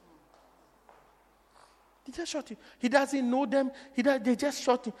left. They just shot him. He doesn't know them. They just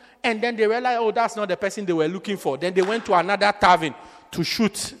shot him. And then they realized, that's not the person they were looking for. Then they went to another tavern to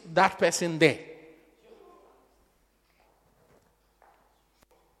shoot that person there.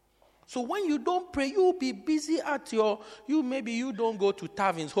 So when you don't pray, you'll be busy at maybe you don't go to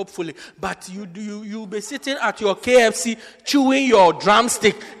taverns, hopefully, but you'll be sitting at your KFC chewing your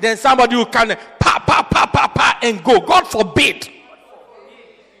drumstick. Then somebody will come and and go. God forbid.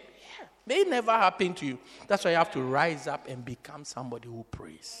 May never happen to you. That's why you have to rise up and become somebody who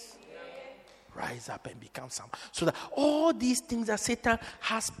prays. Rise up and become someone. So that all these things that Satan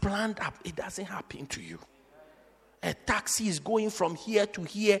has planned up, it doesn't happen to you. A taxi is going from here to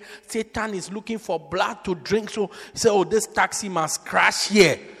here. Satan is looking for blood to drink. So say, this taxi must crash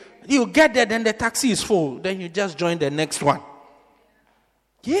here. You get there, then the taxi is full. Then you just join the next one.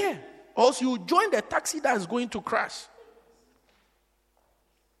 Yeah. Also, you join the taxi that is going to crash.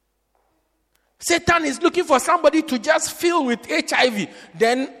 Satan is looking for somebody to just fill with HIV.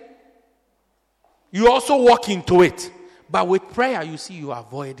 Then you also walk into it. But with prayer, you see, you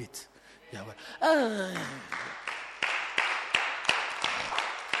avoid it.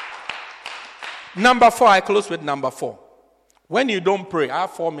 Number 4, I close with number 4. When you don't pray, I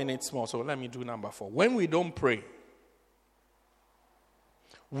have 4 minutes more, so let me do number 4. When we don't pray,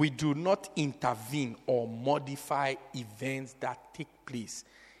 we do not intervene or modify events that take place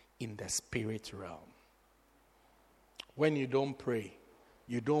in the spirit realm. When you don't pray,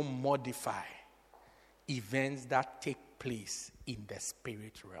 you don't modify events that take place in the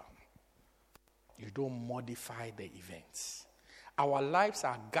spirit realm. You don't modify the events. Our lives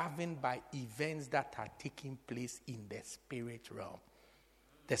are governed by events that are taking place in the spirit realm.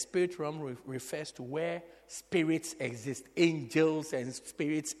 The spirit realm refers to where spirits exist. Angels and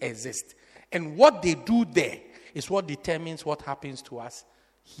spirits exist. And what they do there is what determines what happens to us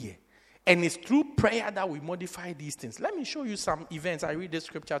here. And it's through prayer that we modify these things. Let me show you some events. I read the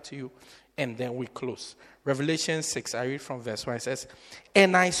scripture to you and then we close. Revelation 6, I read from verse 1. It says,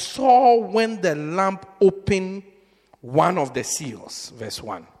 "And I saw when the Lamb opened one of the seals," verse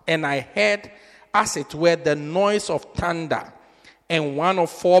 1, "and I heard, as it were, the noise of thunder, and one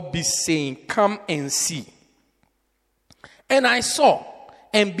of 4 beasts saying, 'Come and see.' And I saw,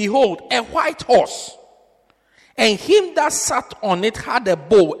 and behold, a white horse, and him that sat on it had a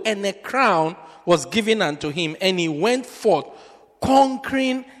bow, and a crown was given unto him, and he went forth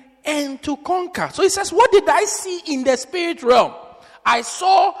conquering and to conquer." So he says, what did I see in the spirit realm? I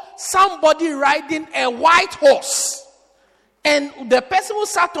saw somebody riding a white horse. And the person who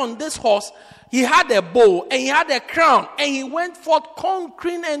sat on this horse, he had a bow and he had a crown, and he went forth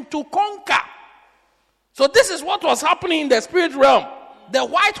conquering and to conquer. So this is what was happening in the spirit realm. The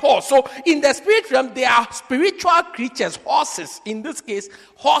white horse. So in the spirit realm, there are spiritual creatures, horses. In this case,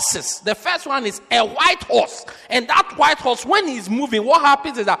 horses. The first one is a white horse. And that white horse, when he's moving, what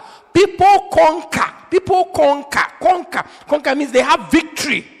happens is that people conquer. People conquer. Conquer means they have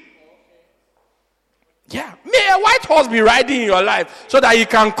victory. Yeah. May a white horse be riding in your life so that you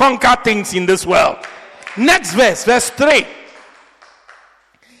can conquer things in this world. Next verse, verse 3.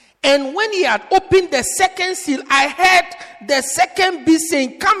 "And when he had opened the second seal, I heard the second beast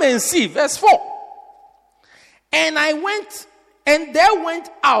saying, 'Come and see.'" Verse 4. "And I went, and there went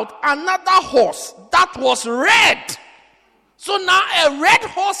out another horse that was red." So now a red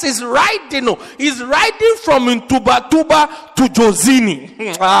horse is riding. He's riding from Ntubatuba to Jozini.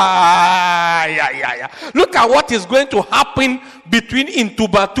 Look at what is going to happen between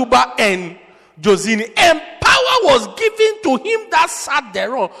Ntubatuba and Jozini. And power was given to him that sat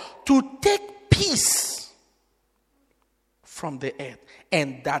thereon to take peace from the earth,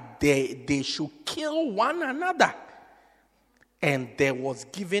 and that they should kill one another. And there was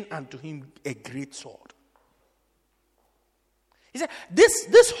given unto him a great sword. He said,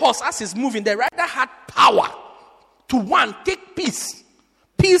 this horse, as he's moving, the rider had power to take peace.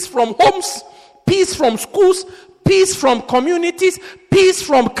 Peace from homes, peace from schools, peace from communities, peace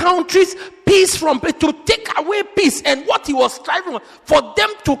from countries, peace to take away peace. And what he was striving for them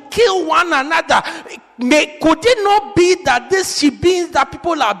to kill one another. Could it not be that these shebeens that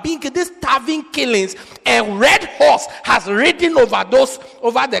people are being, these starving killings, a red horse has ridden over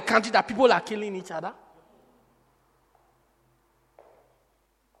the country that people are killing each other?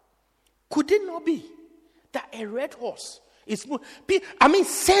 Could it not be that a red horse is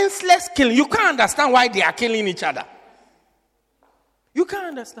senseless killing? You can't understand why they are killing each other. You can't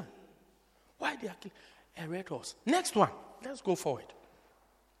understand why they are killing a red horse. Next one. Let's go forward.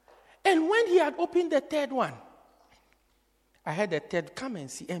 And when he had opened the third one, I heard the third, come and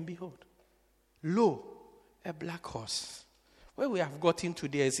see, and behold, lo, a black horse. Where we have gotten to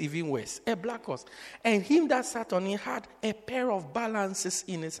there is even worse. A black horse. And him that sat on it had a pair of balances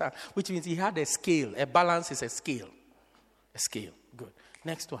in his hand, which means he had a scale. A balance is a scale. A scale. Good.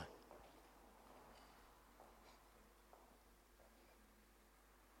 Next one.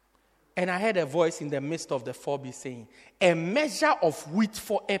 And I heard a voice in the midst of the four beasts saying, a measure of wheat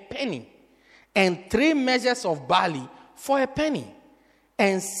for a penny, and 3 measures of barley for a penny.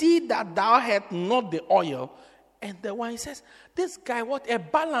 And see that thou hast not the oil and the wine. He says, this guy, what a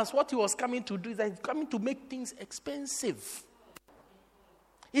balance. What he was coming to do is that he's coming to make things expensive.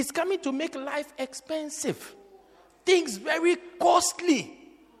 He's coming to make life expensive. Things very costly.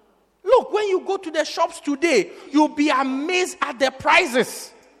 Look, when you go to the shops today, you'll be amazed at the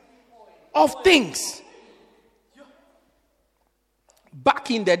prices of things. Back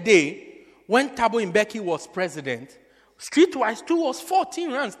in the day, when Thabo Mbeki was president, Streetwise 2 was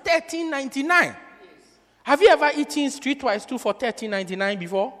 14 rands, 13.99. Have you ever eaten Streetwise 2 for 13.99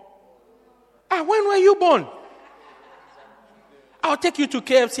 before? When were you born? I'll take you to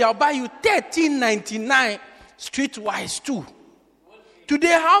KFC. I'll buy you 13.99 Streetwise 2.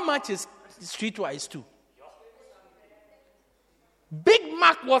 Today, how much is Streetwise 2? Big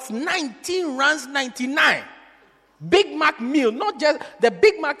Mac was 19 rands 99. Big Mac meal, not just the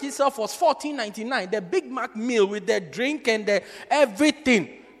Big Mac itself was 14.99. The Big Mac meal with the drink and the everything,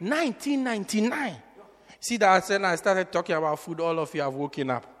 19.99. See that when I started talking about food, all of you have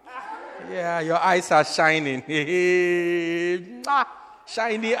woken up. Yeah, your eyes are shining.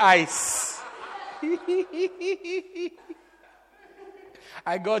 Shiny eyes.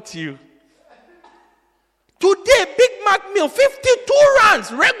 I got you. Today, Big Mac meal, 52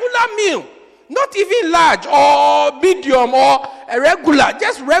 rands, regular meal. Not even large or medium or a regular,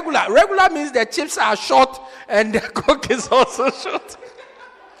 just regular. Regular means the chips are short and the Coke is also short.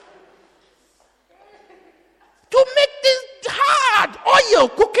 To make this hard. Oil,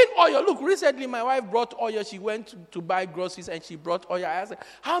 cooking oil. Look, recently my wife brought oil. She went to buy groceries and she brought oil. I asked her,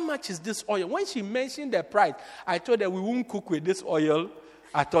 how much is this oil? When she mentioned the price, I told her we won't cook with this oil.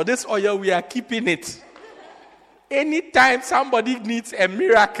 I thought this oil, we are keeping it. Anytime somebody needs a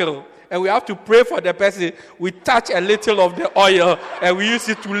miracle and we have to pray for the person, we touch a little of the oil and we use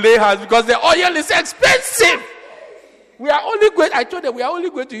it to lay hands because the oil is expensive. I told her we are only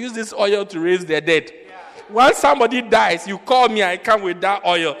going to use this oil to raise the dead. Once somebody dies, you call me, I come with that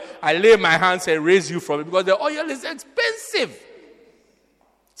oil. I lay my hands and raise you from it because the oil is expensive.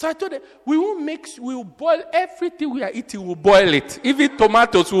 So I told her, we will boil everything we are eating, we'll boil it. Even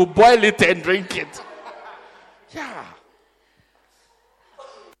tomatoes, we'll boil it and drink it. Yeah.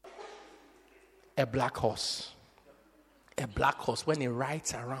 A black horse. A black horse, when it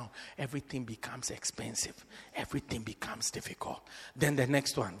rides around, everything becomes expensive. Everything becomes difficult. Then the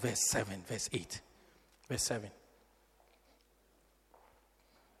next one, verse 7, verse 8. Verse 7.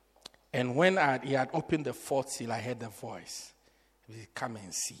 And when he had opened the fourth seal, I heard the voice. He said, come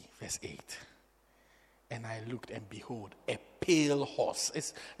and see. Verse 8. And I looked, and behold, a pale horse.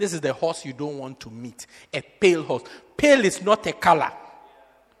 This is the horse you don't want to meet. A pale horse. Pale is not a color.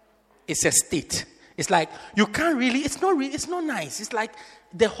 It's a state. It's like, you can't really, it's not nice. It's like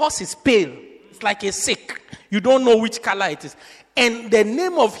the horse is pale. It's like a sick. You don't know which color it is. And the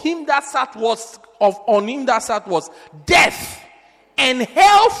name of him that sat was death, and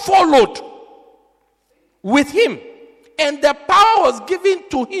hell followed with him. And the power was given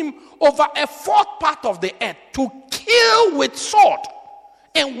to him over a fourth part of the earth to kill with sword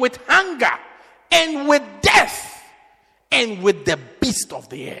and with hunger and with death and with the beast of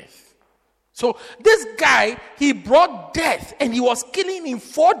the earth. So this guy, he brought death and he was killing in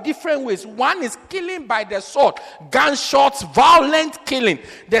 4 different ways. One is killing by the sword, gunshots, violent killing.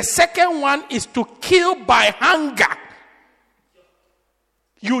 The second one is to kill by hunger.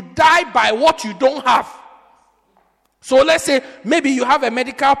 You die by what you don't have. So let's say maybe you have a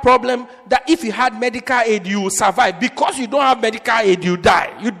medical problem that if you had medical aid, you will survive. Because you don't have medical aid, you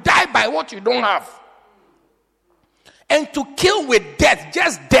die. You die by what you don't have. And to kill with death,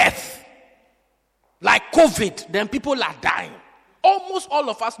 just death. Like COVID, then people are dying. Almost all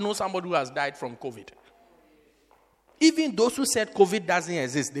of us know somebody who has died from COVID. Even those who said COVID doesn't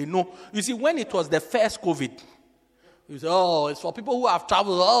exist, they know. You see, when it was the first COVID, you say, oh, it's for people who have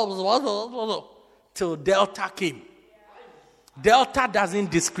traveled. Till Delta came. Delta doesn't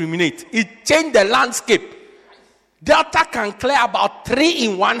discriminate. It changed the landscape. Delta can clear about 3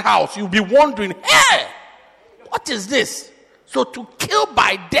 in one house. You'll be wondering, hey, what is this? So to kill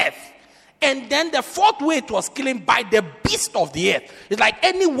by death. And then the fourth way it was killing by the beast of the earth. It's like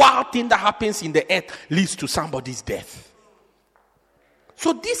any wild thing that happens in the earth leads to somebody's death.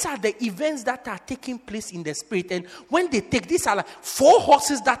 So these are the events that are taking place in the spirit. And when they take, these are like 4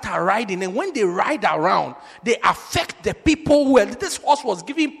 horses that are riding. And when they ride around, they affect the people who this horse was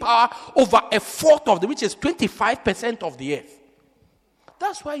giving power over a fourth of them, which is 25% of the earth.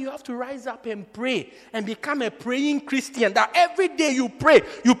 That's why you have to rise up and pray and become a praying Christian. That every day you pray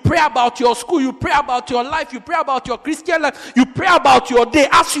about your school, you pray about your life, you pray about your Christian life, you pray about your day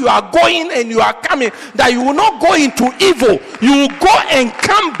as you are going and you are coming, that you will not go into evil. You will go and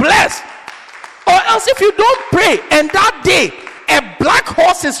come blessed. Or else if you don't pray and that day a black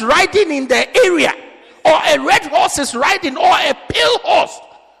horse is riding in the area, or a red horse is riding, or a pale horse,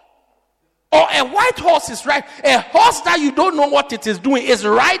 or a white horse is riding, a horse that you don't know what it is doing is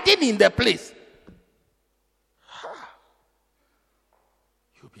riding in the place.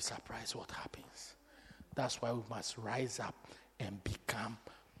 You'll be surprised what happens. That's why we must rise up and become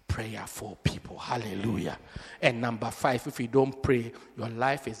prayerful people. Hallelujah. And number 5, if you don't pray, your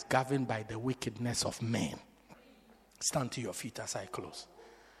life is governed by the wickedness of men. Stand to your feet as I close.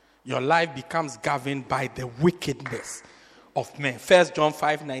 Your life becomes governed by the wickedness of men. 1 John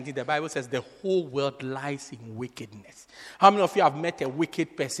 5:19, the Bible says the whole world lies in wickedness. How many of you have met a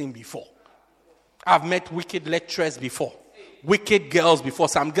wicked person before? I've met wicked lecturers before. Wicked girls before.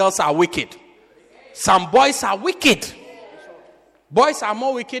 Some girls are wicked. Some boys are wicked. Boys are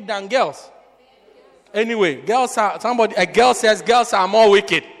more wicked than girls. Anyway, a girl says girls are more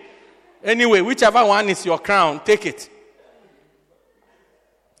wicked. Anyway, whichever one is your crown, take it.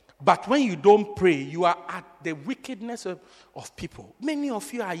 But when you don't pray, you are at the wickedness of people. Many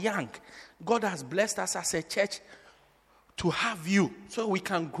of you are young. God has blessed us as a church to have you so we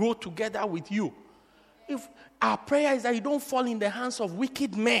can grow together with you. If our prayer is that you don't fall in the hands of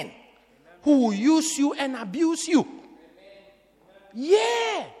wicked men who will use you and abuse you.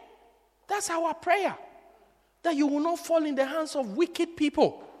 Yeah, that's our prayer. That you will not fall in the hands of wicked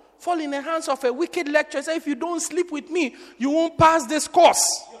people. Fall in the hands of a wicked lecturer. Say, if you don't sleep with me, you won't pass this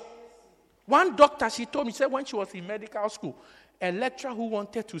course. One doctor, she told me, she said when she was in medical school, a lecturer who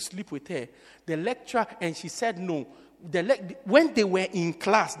wanted to sleep with her, the lecturer, and she said no. When they were in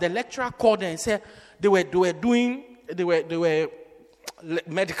class, the lecturer called her and said they were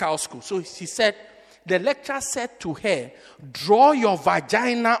medical school. So she said, the lecturer said to her, draw your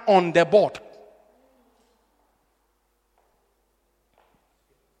vagina on the board.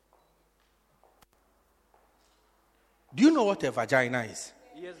 Do you know what a vagina is?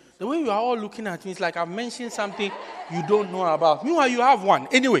 Yes. The way you are all looking at me, it's like I've mentioned something you don't know about. Meanwhile, you have one.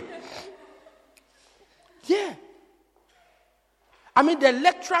 Anyway. Yeah. I mean, the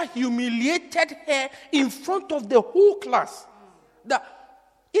lecturer humiliated her in front of the whole class.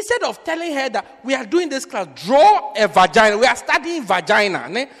 Instead of telling her that we are doing this class, draw a vagina. We are studying vagina.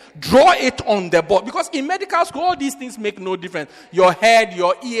 Ne? Draw it on the board. Because in medical school, all these things make no difference. Your head,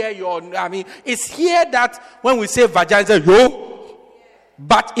 your ear, it's here that when we say vagina, say, yo.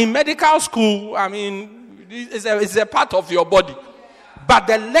 But in medical school, it's a part of your body. But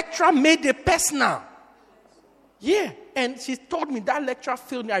the lecturer made it personal. Yeah. And she told me that lecturer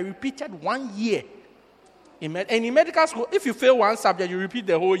failed me. I repeated 1 year. And in medical school, if you fail one subject, you repeat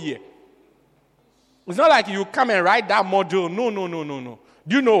the whole year. It's not like you come and write that module. No.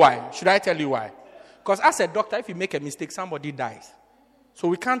 Do you know why? Should I tell you why? Because as a doctor, if you make a mistake, somebody dies. So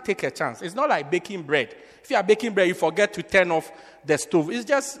we can't take a chance. It's not like baking bread. If you are baking bread, you forget to turn off the stove. It's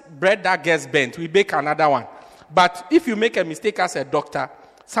just bread that gets bent. We bake another one. But if you make a mistake as a doctor,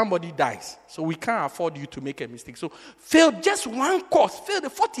 somebody dies. So we can't afford you to make a mistake. So failed just one course, failed the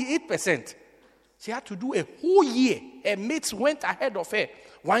 48%. She had to do a whole year. Her mates went ahead of her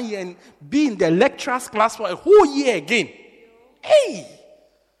 1 year and be in the lecturer's class for a whole year again. Hey!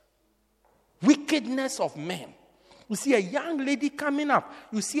 Wickedness of men. You see a young lady coming up.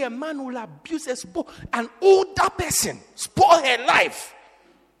 You see a man who will abuse an older person, spoil her life.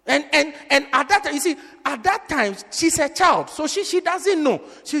 And at that time, you see, at that time, she's a child. So she doesn't know.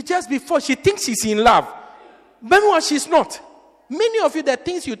 She thinks she's in love. But she's not. Many of you, the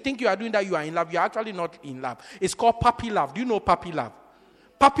things you think you are doing that you are in love, you are actually not in love. It's called puppy love. Do you know puppy love?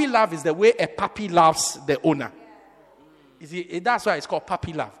 Puppy love is the way a puppy loves the owner. You see, that's why it's called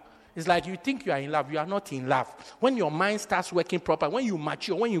puppy love. It's like you think you are in love, you are not in love. When your mind starts working properly, when you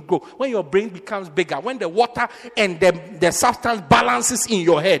mature, when you grow, when your brain becomes bigger, when the water and the substance balances in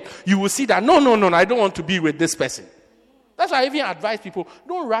your head, you will see that, no, I don't want to be with this person. That's why I even advise people,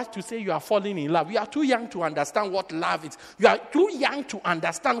 don't rush to say you are falling in love. You are too young to understand what love is. You are too young to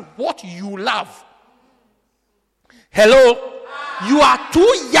understand what you love. Hello? You are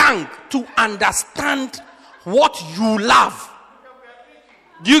too young to understand what you love.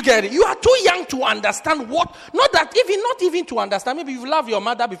 Do you get it? You are too young to understand not even to understand. Maybe you've loved your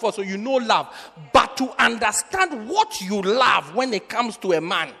mother before, so you know love. But to understand what you love when it comes to a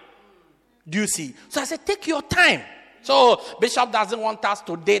man. Do you see? So I said, take your time. So Bishop doesn't want us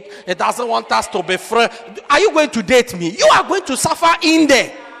to date. He doesn't want us to be friends. Are you going to date me? You are going to suffer in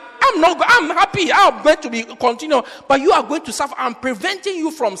there. I'm happy. I'm going to be continue. But you are going to suffer. I'm preventing you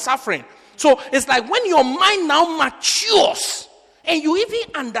from suffering. So it's like when your mind now matures, and you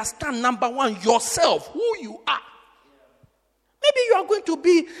even understand, number one, yourself, who you are. Maybe you are going to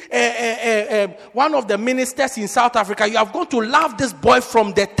be one of the ministers in South Africa. You are going to love this boy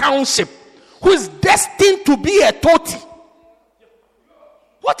from the township who is destined to be a toti.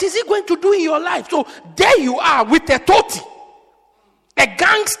 What is he going to do in your life? So there you are with a toti, a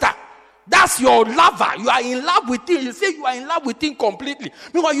gangster. That's your lover. You are in love with him. You say you are in love with him completely.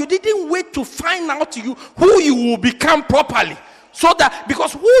 Meanwhile, you didn't wait to find out who you will become properly. So that,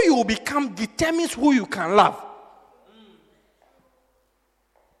 because who you will become determines who you can love.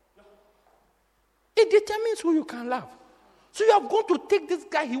 It determines who you can love. So you are going to take this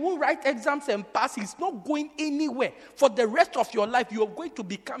guy, he won't write exams and pass, he's not going anywhere. For the rest of your life, you are going to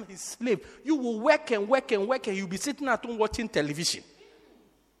become his slave. You will work and work and work, and you'll be sitting at home watching television.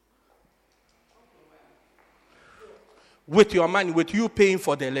 With your money, with you paying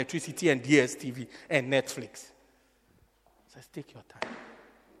for the electricity and DSTV and Netflix. Just take your time.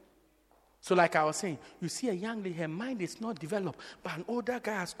 So like I was saying, you see a young lady, her mind is not developed, but an older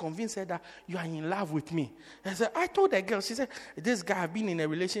guy has convinced her that you are in love with me. I said, I told the girl, she said, this guy, I've been in a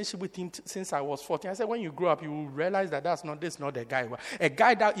relationship with him since I was 14. I said, when you grow up, you will realize that this is not the guy. A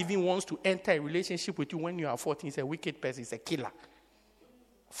guy that even wants to enter a relationship with you when you are 14 is a wicked person, is a killer.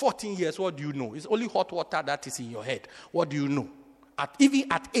 14 years, what do you know? It's only hot water that is in your head. What do you know?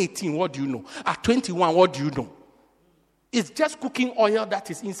 Even at 18, what do you know? At 21, what do you know? It's just cooking oil that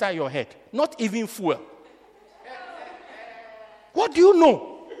is inside your head. Not even fuel. What do you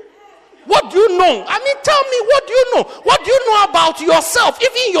know? What do you know? I mean, tell me, what do you know? What do you know about yourself?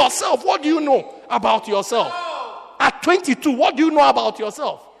 Even yourself, what do you know about yourself? At 22, what do you know about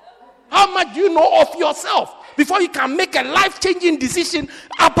yourself? How much do you know of yourself? Before you can make a life-changing decision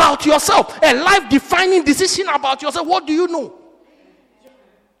about yourself, a life-defining decision about yourself, what do you know?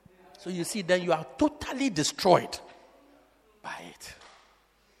 So you see, then you are totally destroyed by it.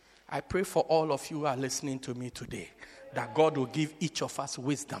 I pray for all of you who are listening to me today that God will give each of us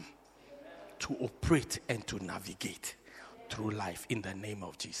wisdom to operate and to navigate through life in the name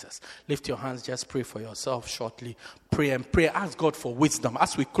of Jesus. Lift your hands, just pray for yourself shortly. Pray and pray. Ask God for wisdom.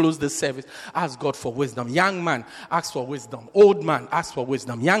 As we close this service, ask God for wisdom. Young man, ask for wisdom. Old man, ask for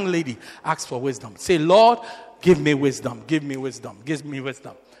wisdom. Young lady, ask for wisdom. Say, Lord, give me wisdom. Give me wisdom. Give me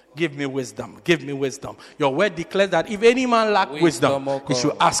wisdom. Give me wisdom. Give me wisdom. Your word declares that if any man lack wisdom, he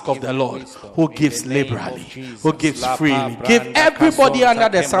should ask of the Lord, who gives liberally, who gives freely. Give everybody under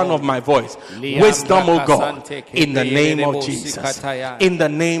the sound of my voice wisdom, O God, in the name of Jesus. In the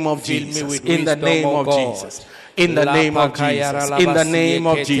name of Jesus. In the name of Jesus. In the name of Jesus. In the name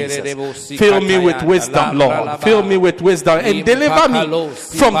of Jesus. Fill me with wisdom, Lord. Fill me with wisdom and deliver me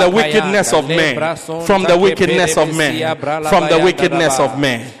from the wickedness of men. From the wickedness of men. From the wickedness of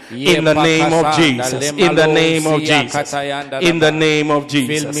men. In the name of Jesus. In the name of Jesus. In the name of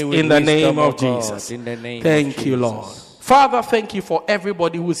Jesus. In the name of Jesus. Thank you, Lord. Father, thank you for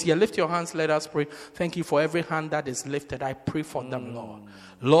everybody who's here. Lift your hands, let us pray. Thank you for every hand that is lifted. I pray for them, Lord.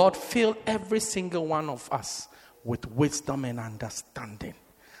 Lord, fill every single one of us with wisdom and understanding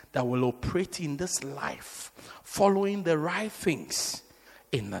that will operate in this life, following the right things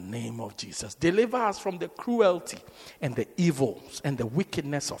in the name of Jesus. Deliver us from the cruelty and the evils and the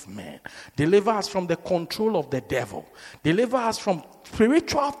wickedness of man. Deliver us from the control of the devil. Deliver us from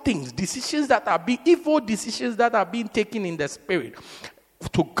spiritual things, decisions that are being evil decisions that are being taken in the spirit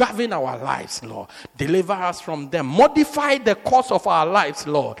to govern our lives, Lord. Deliver us from them. Modify the course of our lives,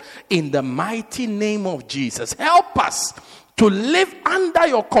 Lord, in the mighty name of Jesus. Help us to live under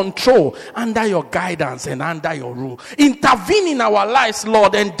your control, under your guidance, and under your rule. Intervene in our lives,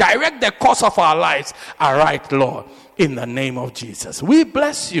 Lord, and direct the course of our lives. All right, Lord, in the name of Jesus. We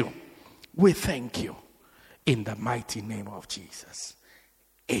bless you. We thank you. In the mighty name of Jesus.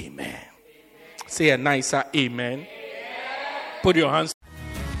 Amen. Amen. Say a nicer amen. Amen. Put your hands.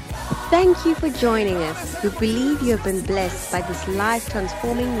 Thank you for joining us. We believe you have been blessed by this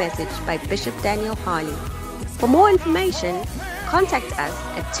life-transforming message by Bishop Daniel Harley. For more information, contact us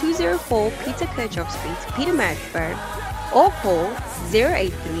at 204 Peter Kirchhoff Street, Pietermaritzburg, or call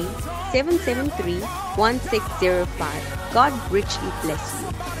 083-773-1605. God richly bless you.